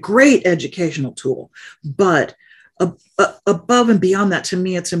like a great educational tool, but above and beyond that, to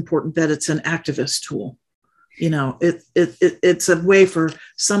me, it's important that it's an activist tool. You know, it's a way for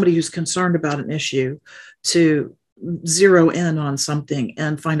somebody who's concerned about an issue to zero in on something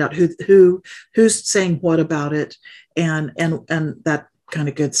and find out who's saying what about it, and that kind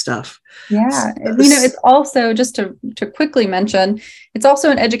of good stuff. Yeah, it's also, just to quickly mention, it's also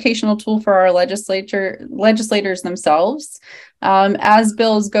an educational tool for our legislators themselves. As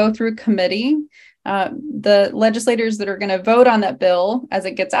bills go through committee, the legislators that are going to vote on that bill as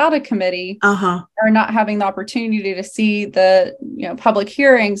it gets out of committee are not having the opportunity to see the public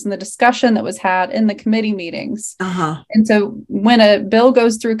hearings and the discussion that was had in the committee meetings. And so when a bill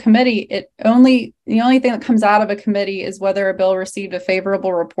goes through committee, the only thing that comes out of a committee is whether a bill received a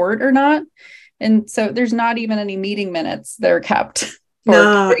favorable report or not. And so there's not even any meeting minutes that are kept.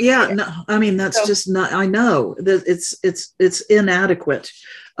 No, I mean, that's just not, I know that it's inadequate.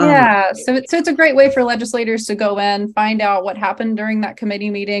 So it's a great way for legislators to go in, find out what happened during that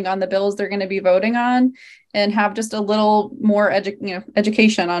committee meeting on the bills they're going to be voting on, and have just a little more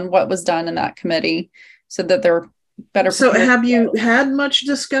education on what was done in that committee, so that they're better prepared. So have you had much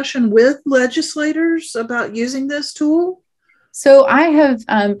discussion with legislators about using this tool? So I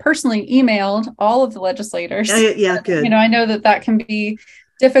have personally emailed all of the legislators. Yeah, good. I know that can be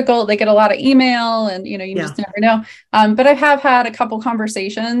difficult. They get a lot of email, and you just never know. But I have had a couple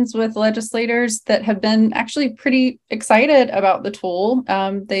conversations with legislators that have been actually pretty excited about the tool.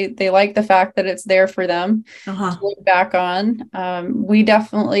 They like the fact that it's there for them to look back on. We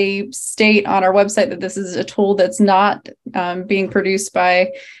definitely state on our website that this is a tool that's not being produced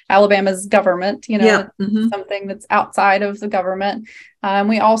by Alabama's government. Something that's outside of the government.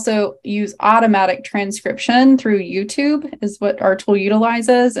 We also use automatic transcription through YouTube is what our tool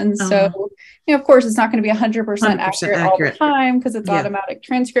utilizes. And so, of course, it's not going to be 100% accurate all the time, because it's automatic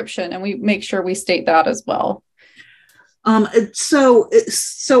transcription, and we make sure we state that as well. So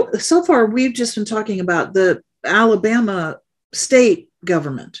far, we've just been talking about the Alabama state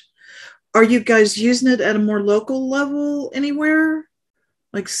government. Are you guys using it at a more local level anywhere,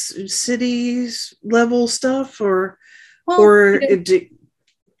 like cities level stuff, or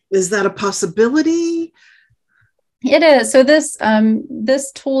is that a possibility? It is. So this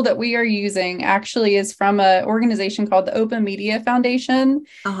tool that we are using actually is from an organization called the Open Media Foundation,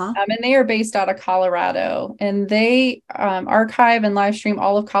 and they are based out of Colorado, and they archive and live stream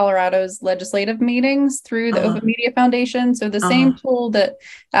all of Colorado's legislative meetings through the Open Media Foundation. So the same tool that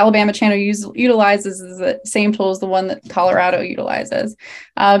Alabama Channel utilizes is the same tool as the one that Colorado utilizes,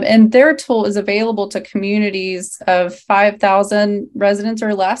 and their tool is available to communities of 5,000 residents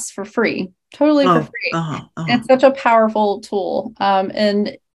or less for free. Totally for free. It's such a powerful tool.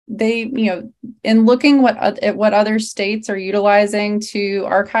 And they, in looking at what other states are utilizing to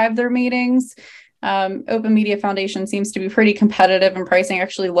archive their meetings, Open Media Foundation seems to be pretty competitive in pricing,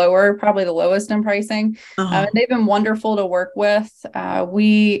 actually lower, probably the lowest in pricing. And they've been wonderful to work with.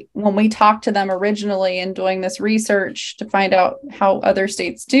 When we talked to them originally in doing this research to find out how other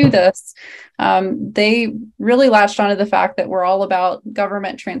states do this, they really latched onto the fact that we're all about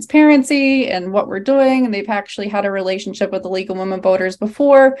government transparency and what we're doing. And they've actually had a relationship with the League of Women Voters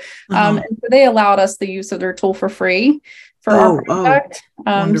before. And so they allowed us the use of their tool for free for our product.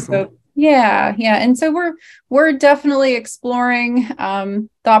 Yeah. And so we're definitely exploring the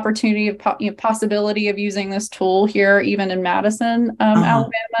opportunity of possibility of using this tool here, even in Madison,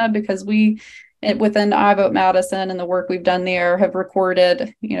 Alabama, because we, within iVote Madison and the work we've done there, have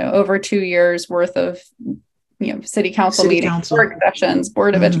recorded, over 2 years worth of, city council meetings, work sessions,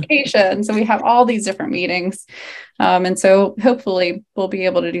 Board of Education. So we have all these different meetings. And so hopefully we'll be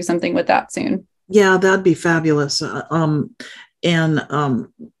able to do something with that soon. Yeah, that'd be fabulous. Everybody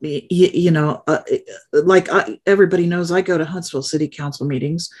knows, I go to Huntsville City Council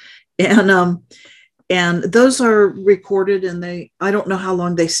meetings, and those are recorded, and I don't know how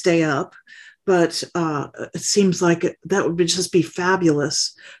long they stay up, but it seems like that would just be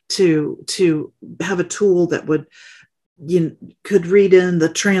fabulous to have a tool that would could read in the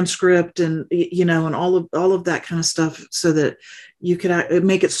transcript and and all of that kind of stuff, so that you could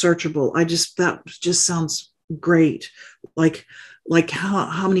make it searchable. That just sounds great. Like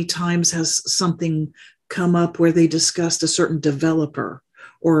how many times has something come up where they discussed a certain developer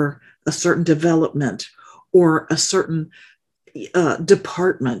or a certain development or a certain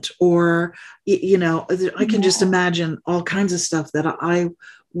department, or I can just imagine all kinds of stuff that I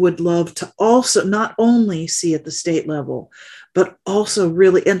would love to also not only see at the state level, but also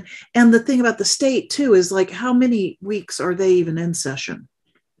really, and the thing about the state too is, like, how many weeks are they even in session?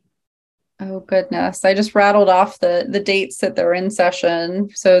 Oh, goodness. I just rattled off the dates that they're in session.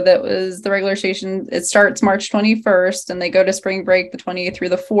 So that was the regular session. It starts March 21st and they go to spring break the 28th through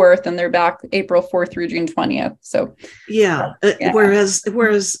the 4th, and they're back April 4th through June 20th. So yeah. Whereas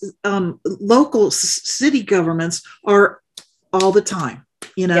local city governments are all the time,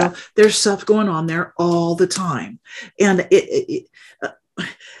 there's stuff going on there all the time. And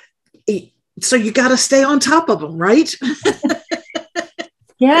so you got to stay on top of them, right?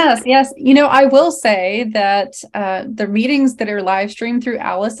 Yes. I will say that the meetings that are live streamed through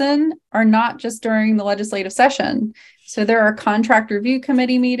Allison are not just during the legislative session. So there are contract review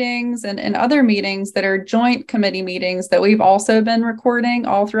committee meetings and other meetings that are joint committee meetings that we've also been recording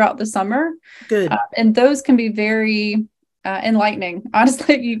all throughout the summer. Good. And those can be very enlightening.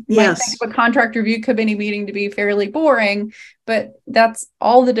 Honestly, you might think of a contract review committee meeting to be fairly boring, but that's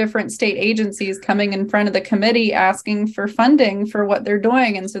all the different state agencies coming in front of the committee asking for funding for what they're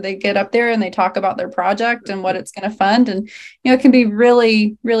doing. And so they get up there and they talk about their project and what it's going to fund. And, it can be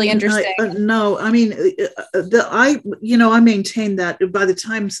really, really interesting. I maintain that by the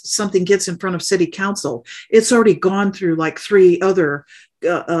time something gets in front of city council, it's already gone through like 3 other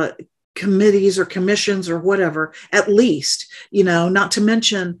committees or commissions or whatever, at least, not to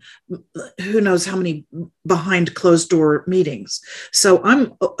mention who knows how many behind closed door meetings. So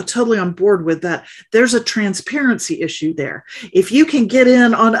I'm totally on board with that. There's a transparency issue there. If you can get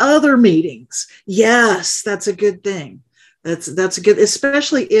in on other meetings, yes, that's a good thing. That's a good,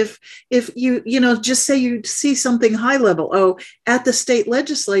 especially if you just say you see something high level. Oh, at the state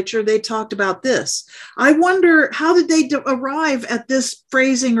legislature, they talked about this. I wonder, how did they arrive at this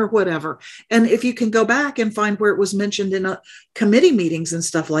phrasing or whatever? And if you can go back and find where it was mentioned in committee meetings and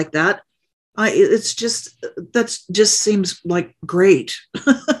stuff like that, that just seems like great.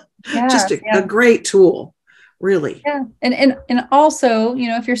 Yeah, just a great tool. Really. Yeah. And also,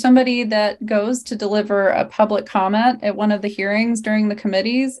 if you're somebody that goes to deliver a public comment at one of the hearings during the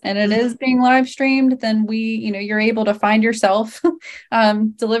committees and it is being live streamed, then you're able to find yourself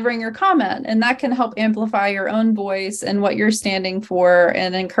delivering your comment, and that can help amplify your own voice and what you're standing for,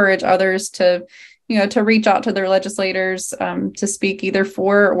 and encourage others to reach out to their legislators to speak either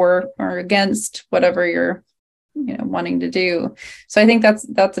for or against whatever you're wanting to do. So I think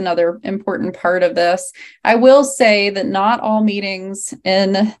that's another important part of this. I will say that not all meetings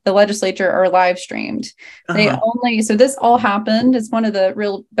in the legislature are live streamed. So this all happened. It's one of the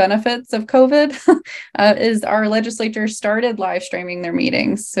real benefits of COVID is our legislature started live streaming their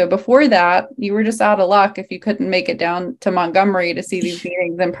meetings. So before that, you were just out of luck if you couldn't make it down to Montgomery to see these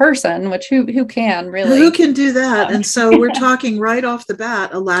meetings in person, which who can really? Who can do that? And so we're talking right off the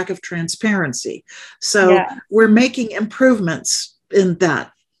bat, a lack of transparency. So we're making improvements in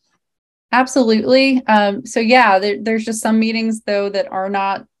that. Absolutely. There's just some meetings though that are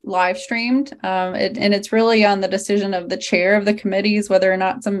not live streamed, and it's really on the decision of the chair of the committees whether or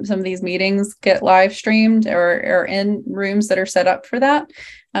not some of these meetings get live streamed or in rooms that are set up for that.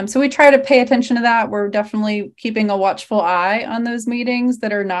 So we try to pay attention to that. We're definitely keeping a watchful eye on those meetings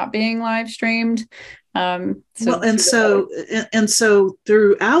that are not being live streamed. So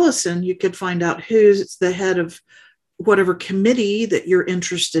through Allison, you could find out who's the head of whatever committee that you're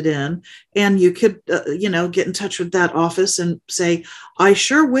interested in, and you could get in touch with that office and say, I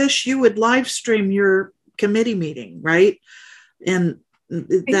sure wish you would live stream your committee meeting, right? And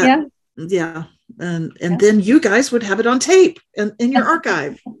that and then you guys would have it on tape and in your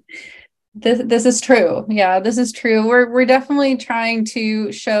archive. This is true. Yeah, this is true. We're definitely trying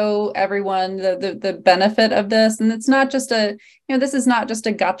to show everyone the benefit of this. And it's not just this is not just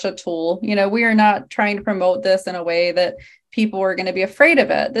a gotcha tool. We are not trying to promote this in a way that people are going to be afraid of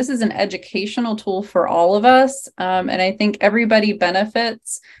it. This is an educational tool for all of us. And I think everybody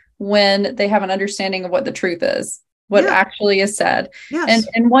benefits when they have an understanding of what the truth is, what actually is said. Yes.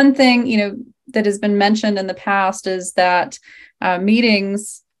 And one thing, that has been mentioned in the past is that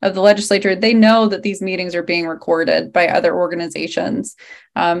meetings of the legislature, they know that these meetings are being recorded by other organizations.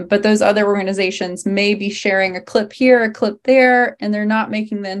 But those other organizations may be sharing a clip here, a clip there, and they're not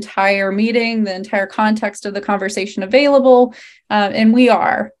making the entire meeting, the entire context of the conversation available. And we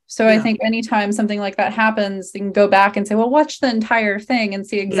are. So I think anytime something like that happens, you can go back and say, well, watch the entire thing and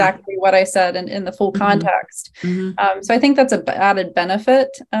see exactly what I said in the full context. So I think that's an added benefit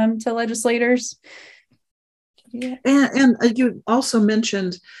to legislators. Yeah. And you also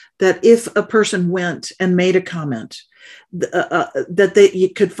mentioned that if a person went and made a comment, that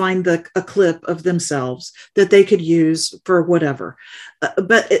you could find a clip of themselves that they could use for whatever.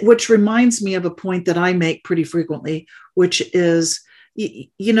 Which reminds me of a point that I make pretty frequently, which is,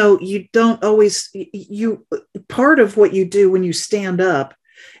 you don't always, part of what you do when you stand up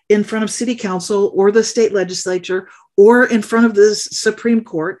in front of city council or the state legislature or in front of the Supreme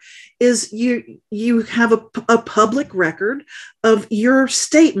Court is you have a public record of your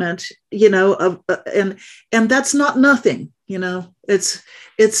statement, and that's not nothing, it's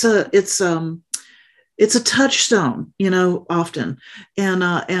a touchstone, often.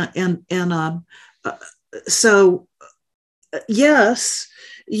 So yes,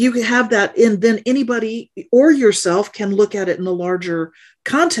 you have that, and then anybody or yourself can look at it in a larger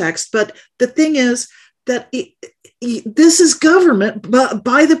context. But the thing is that this is government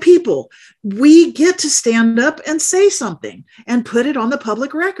by the people. We get to stand up and say something and put it on the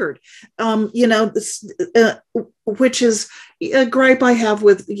public record, which is a gripe I have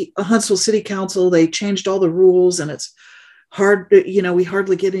with Huntsville City Council. They changed all the rules, and it's hard, we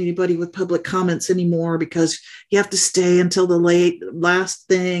hardly get anybody with public comments anymore because you have to stay until the last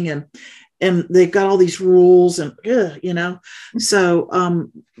thing, and they've got all these rules, and so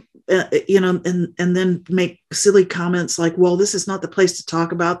and then make silly comments like, well, this is not the place to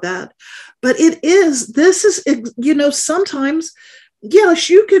talk about that. But this is sometimes, yes,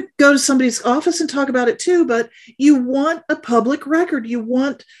 you could go to somebody's office and talk about it too, but you want a public record. You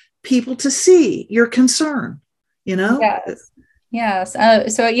want people to see your concern, Yes.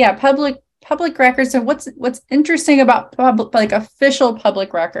 Public records. So what's interesting about official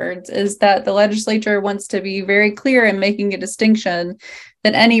public records is that the legislature wants to be very clear in making a distinction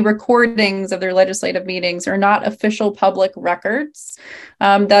that any recordings of their legislative meetings are not official public records.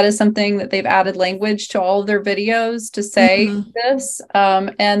 That is something that they've added language to all of their videos to say this.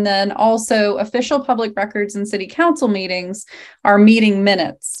 And then also official public records in city council meetings are meeting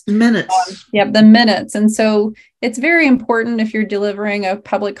minutes. The minutes. And so it's very important if you're delivering a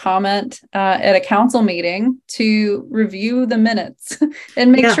public comment at a council meeting to review the minutes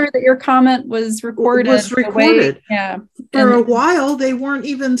and make sure that your comment was recorded. For a while, they weren't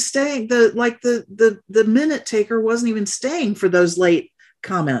even staying. The minute taker wasn't even staying for those late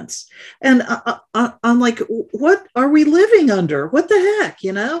comments. And I'm like, what are we living under? What the heck,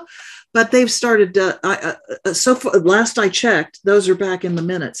 But they've started. So far, last I checked, those are back in the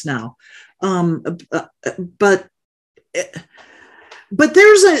minutes now. But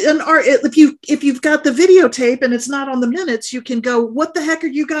there's if you've got the videotape and it's not on the minutes, you can go, what the heck are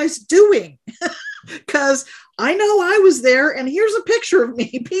you guys doing? Because I know I was there, and here's a picture of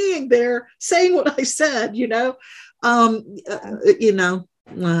me being there saying what I said.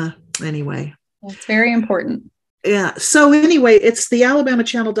 Anyway, it's very important. Yeah. So anyway, it's the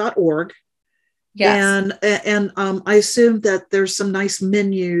alabamachannel.org. Yes. And I assume that there's some nice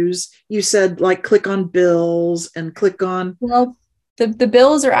menus. You said like click on bills and click on. Well, the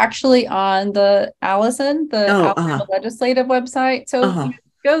bills are actually on the Alabama legislative website. So you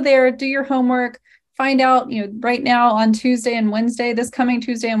go there, do your homework, find out, right now on Tuesday and Wednesday, this coming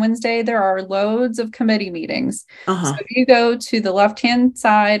Tuesday and Wednesday, there are loads of committee meetings. So if you go to the left-hand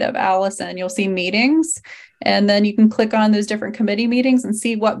side of Allison, you'll see meetings. And then you can click on those different committee meetings and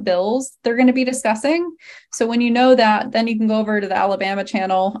see what bills they're going to be discussing. So when you know that, then you can go over to the Alabama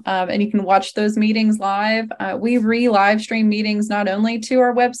channel and you can watch those meetings live. We live stream meetings not only to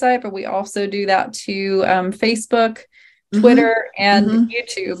our website, but we also do that to Facebook, Twitter, and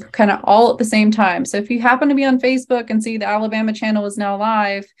YouTube, kind of all at the same time. So if you happen to be on Facebook and see the Alabama channel is now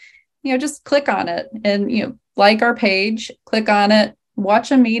live, just click on it and, like our page, click on it.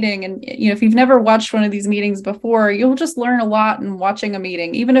 Watch a meeting, and if you've never watched one of these meetings before, you'll just learn a lot in watching a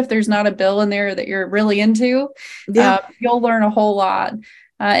meeting. Even if there's not a bill in there that you're really into, you'll learn a whole lot.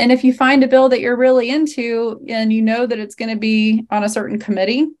 And if you find a bill that you're really into and that it's going to be on a certain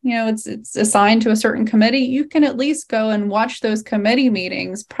committee, it's assigned to a certain committee, you can at least go and watch those committee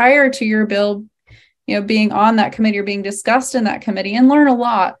meetings prior to your bill being on that committee or being discussed in that committee, and learn a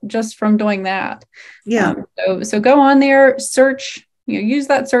lot just from doing that. So go on there, search, use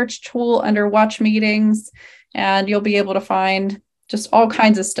that search tool under watch meetings, and you'll be able to find just all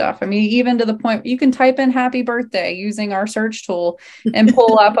kinds of stuff. I mean, even to the point you can type in happy birthday using our search tool and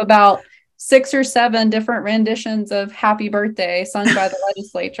pull up about 6 or 7 different renditions of happy birthday sung by the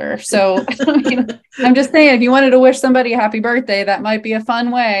legislature. So I'm just saying, if you wanted to wish somebody a happy birthday, that might be a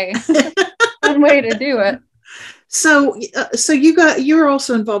fun way to do it. So you're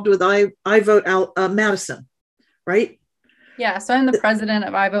also involved with I Vote Madison, right? Yeah. So I'm the president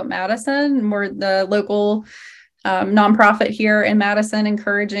of I Vote Madison. We're the local nonprofit here in Madison,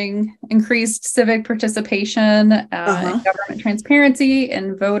 encouraging increased civic participation, and government transparency,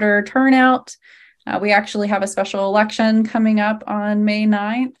 and voter turnout. We actually have a special election coming up on May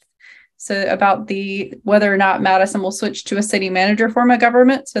 9th. So about whether or not Madison will switch to a city manager form of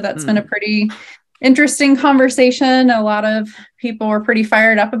government. So that's been a pretty interesting conversation. A lot of people are pretty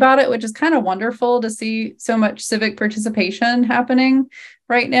fired up about it, which is kind of wonderful to see so much civic participation happening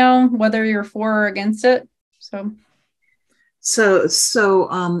right now, whether you're for or against it. So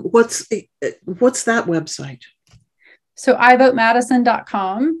what's that website? So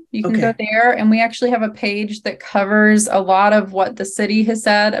ivotemadison.com. You can go there, and we actually have a page that covers a lot of what the city has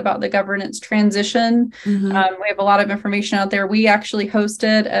said about the governance transition. We have a lot of information out there. We actually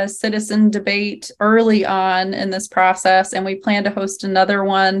hosted a citizen debate early on in this process, and we plan to host another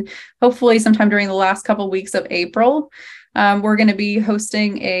one, hopefully sometime during the last couple of weeks of April. We're going to be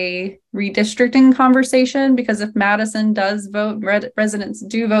hosting a redistricting conversation, because if Madison does vote, residents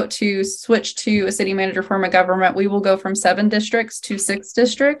do vote to switch to a city manager form of government, we will go from 7 districts to 6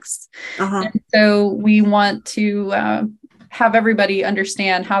 districts. And so we want to have everybody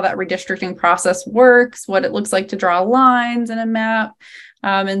understand how that redistricting process works, what it looks like to draw lines in a map.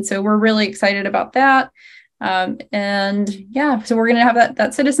 And so we're really excited about that. So we're going to have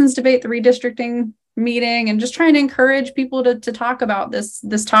that citizens debate, the redistricting meeting, and just trying to encourage people to talk about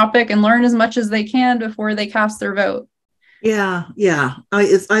this topic and learn as much as they can before they cast their vote. Yeah. I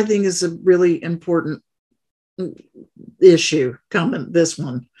think it's a really important issue coming, this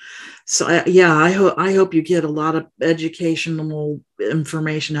one. So I hope you get a lot of educational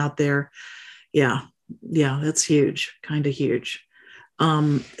information out there. Yeah, that's huge, kind of huge.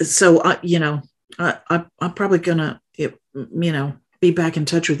 I'm probably gonna be back in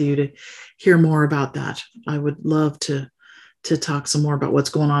touch with you to hear more about that. I would love to talk some more about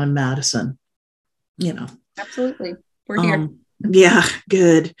what's going on in Madison. Absolutely. We're here. Yeah,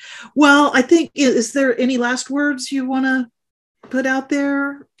 good. Well, I think, is there any last words you want to put out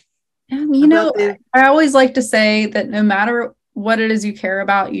there? I always like to say that no matter what it is you care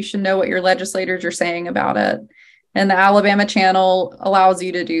about, you should know what your legislators are saying about it. And the Alabama Channel allows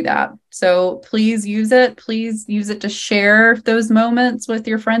you to do that. So please use it. Please use it to share those moments with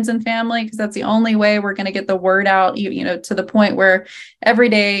your friends and family, because that's the only way we're going to get the word out, to the point where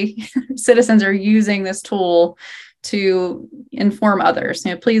everyday citizens are using this tool to inform others.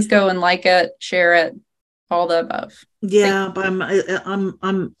 Please go and like it, share it, all the above. Yeah, but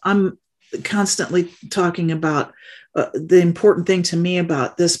I'm constantly talking about the important thing to me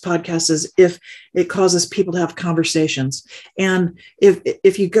about this podcast is if it causes people to have conversations. And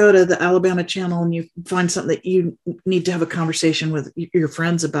if you go to the Alabama Channel and you find something that you need to have a conversation with your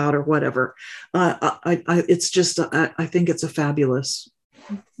friends about or whatever, I think it's a fabulous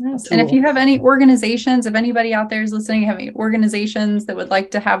Yes. And if you have any organizations, if anybody out there is listening, have any organizations that would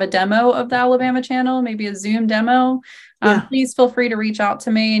like to have a demo of the Alabama Channel, maybe a Zoom demo, please feel free to reach out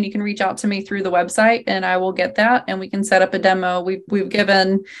to me, and you can reach out to me through the website, and I will get that, and we can set up a demo. We've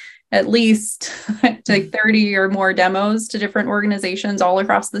given at least like 30 or more demos to different organizations all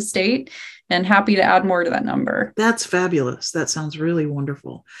across the state, and happy to add more to that number. That's fabulous. That sounds really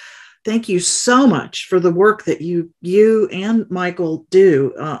wonderful. Thank you so much for the work that you and Michael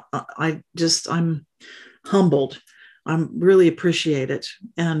do. I'm humbled. I really appreciate it.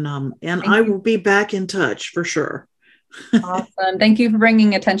 And I will be back in touch for sure. Awesome. Thank you for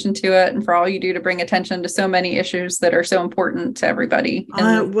bringing attention to it, and for all you do to bring attention to so many issues that are so important to everybody.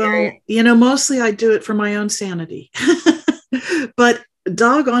 Mostly I do it for my own sanity, but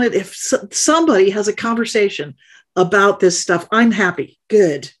doggone it, if somebody has a conversation about this stuff, I'm happy.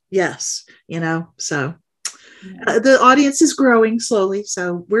 Good. Yes. The audience is growing slowly,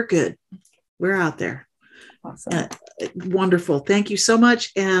 so we're good. We're out there. Awesome. Wonderful. Thank you so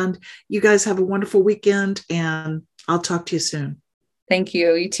much. And you guys have a wonderful weekend, and I'll talk to you soon. Thank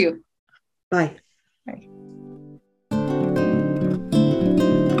you. You too. Bye. Bye.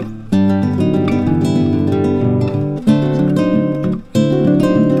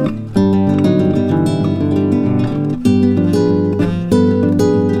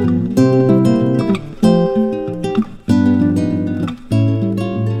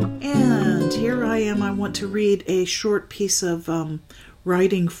 To read a short short piece of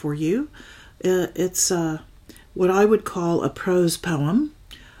writing for you. It's what I would call a prose poem,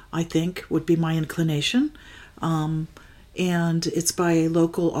 I think would be my inclination. And it's by a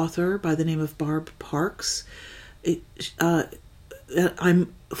local author by the name of Barb Parks.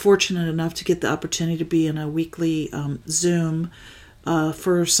 I'm fortunate enough to get the opportunity to be in a weekly Zoom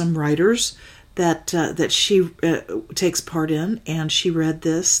for some writers that she takes part in, and she read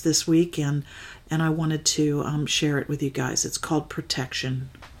this week, and I wanted to share it with you guys. It's called Protection.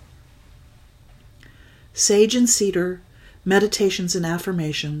 Sage and cedar, meditations and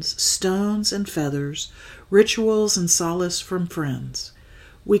affirmations, stones and feathers, rituals and solace from friends.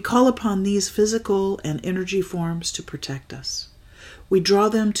 We call upon these physical and energy forms to protect us. We draw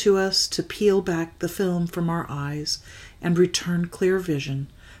them to us to peel back the film from our eyes and return clear vision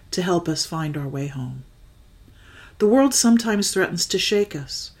to help us find our way home. The world sometimes threatens to shake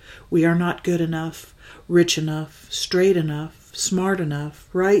us. We are not good enough, rich enough, straight enough, smart enough,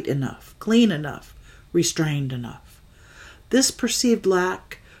 right enough, clean enough, restrained enough. This perceived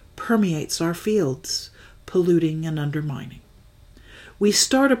lack permeates our fields, polluting and undermining. We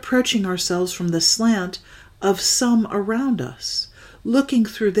start approaching ourselves from the slant of some around us, looking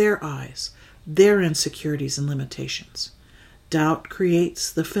through their eyes, their insecurities and limitations. Doubt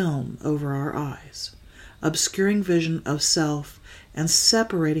creates the film over our eyes, obscuring vision of self and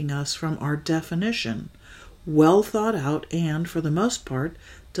separating us from our definition, well thought out and, for the most part,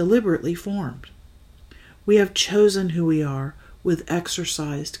 deliberately formed. We have chosen who we are with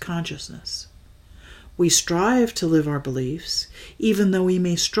exercised consciousness. We strive to live our beliefs, even though we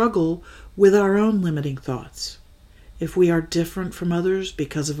may struggle with our own limiting thoughts. If we are different from others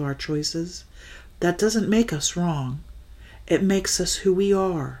because of our choices, that doesn't make us wrong. It makes us who we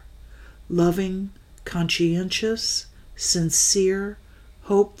are, loving, conscientious, sincere,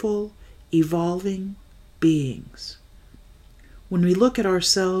 hopeful, evolving beings. When we look at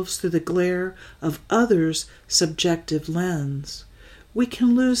ourselves through the glare of others' subjective lens, we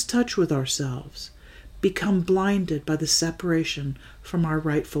can lose touch with ourselves, become blinded by the separation from our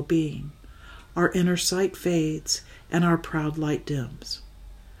rightful being. Our inner sight fades and our proud light dims.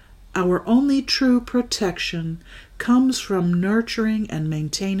 Our only true protection comes from nurturing and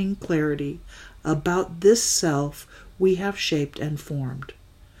maintaining clarity about this self we have shaped and formed.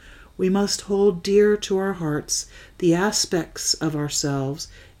 We must hold dear to our hearts the aspects of ourselves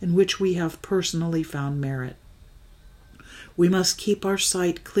in which we have personally found merit. We must keep our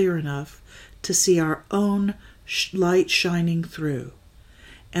sight clear enough to see our own light shining through.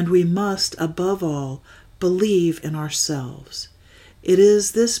 And we must, above all, believe in ourselves. It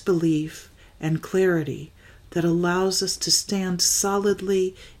is this belief and clarity that allows us to stand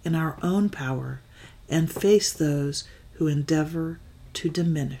solidly in our own power and face those who endeavor to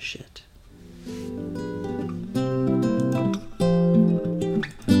diminish it.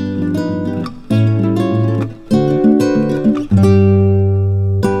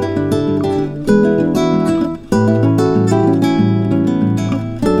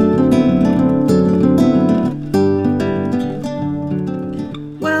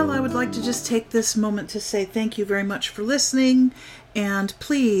 Take this moment to say thank you very much for listening, and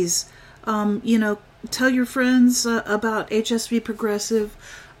please tell your friends about HSV Progressive,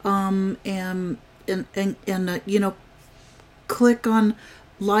 and click on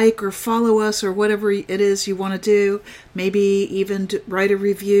like or follow us or whatever it is you want to do. Maybe even write a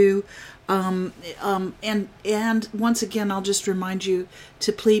review. And once again, I'll just remind you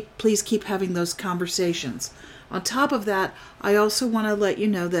to please keep having those conversations. On top of that, I also want to let you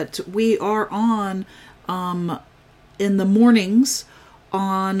know that we are on in the mornings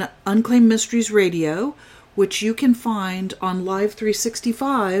on Unclaimed Mysteries Radio, which you can find on Live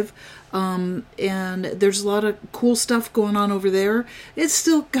 365. And there's a lot of cool stuff going on over there. It's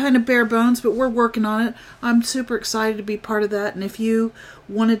still kind of bare bones, but we're working on it. I'm super excited to be part of that. And if you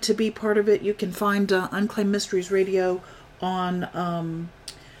wanted to be part of it, you can find Unclaimed Mysteries Radio on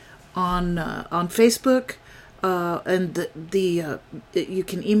Facebook. And you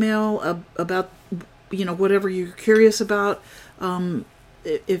can email about whatever you're curious about.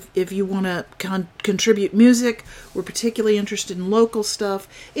 If you want to contribute music, we're particularly interested in local stuff.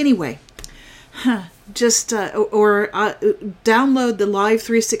 Anyway, just download the Live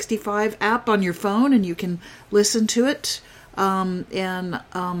 365 app on your phone, and you can listen to it. I'm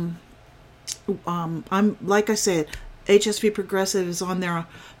like I said, HSV Progressive is on there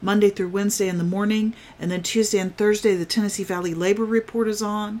Monday through Wednesday in the morning, and then Tuesday and Thursday the Tennessee Valley Labor Report is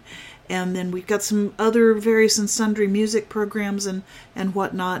on, and then we've got some other various and sundry music programs and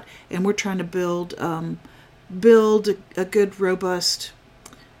whatnot, and we're trying to build a good, robust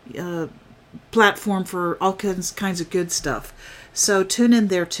platform for all kinds of good stuff. So tune in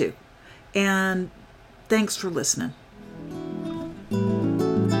there too. And thanks for listening.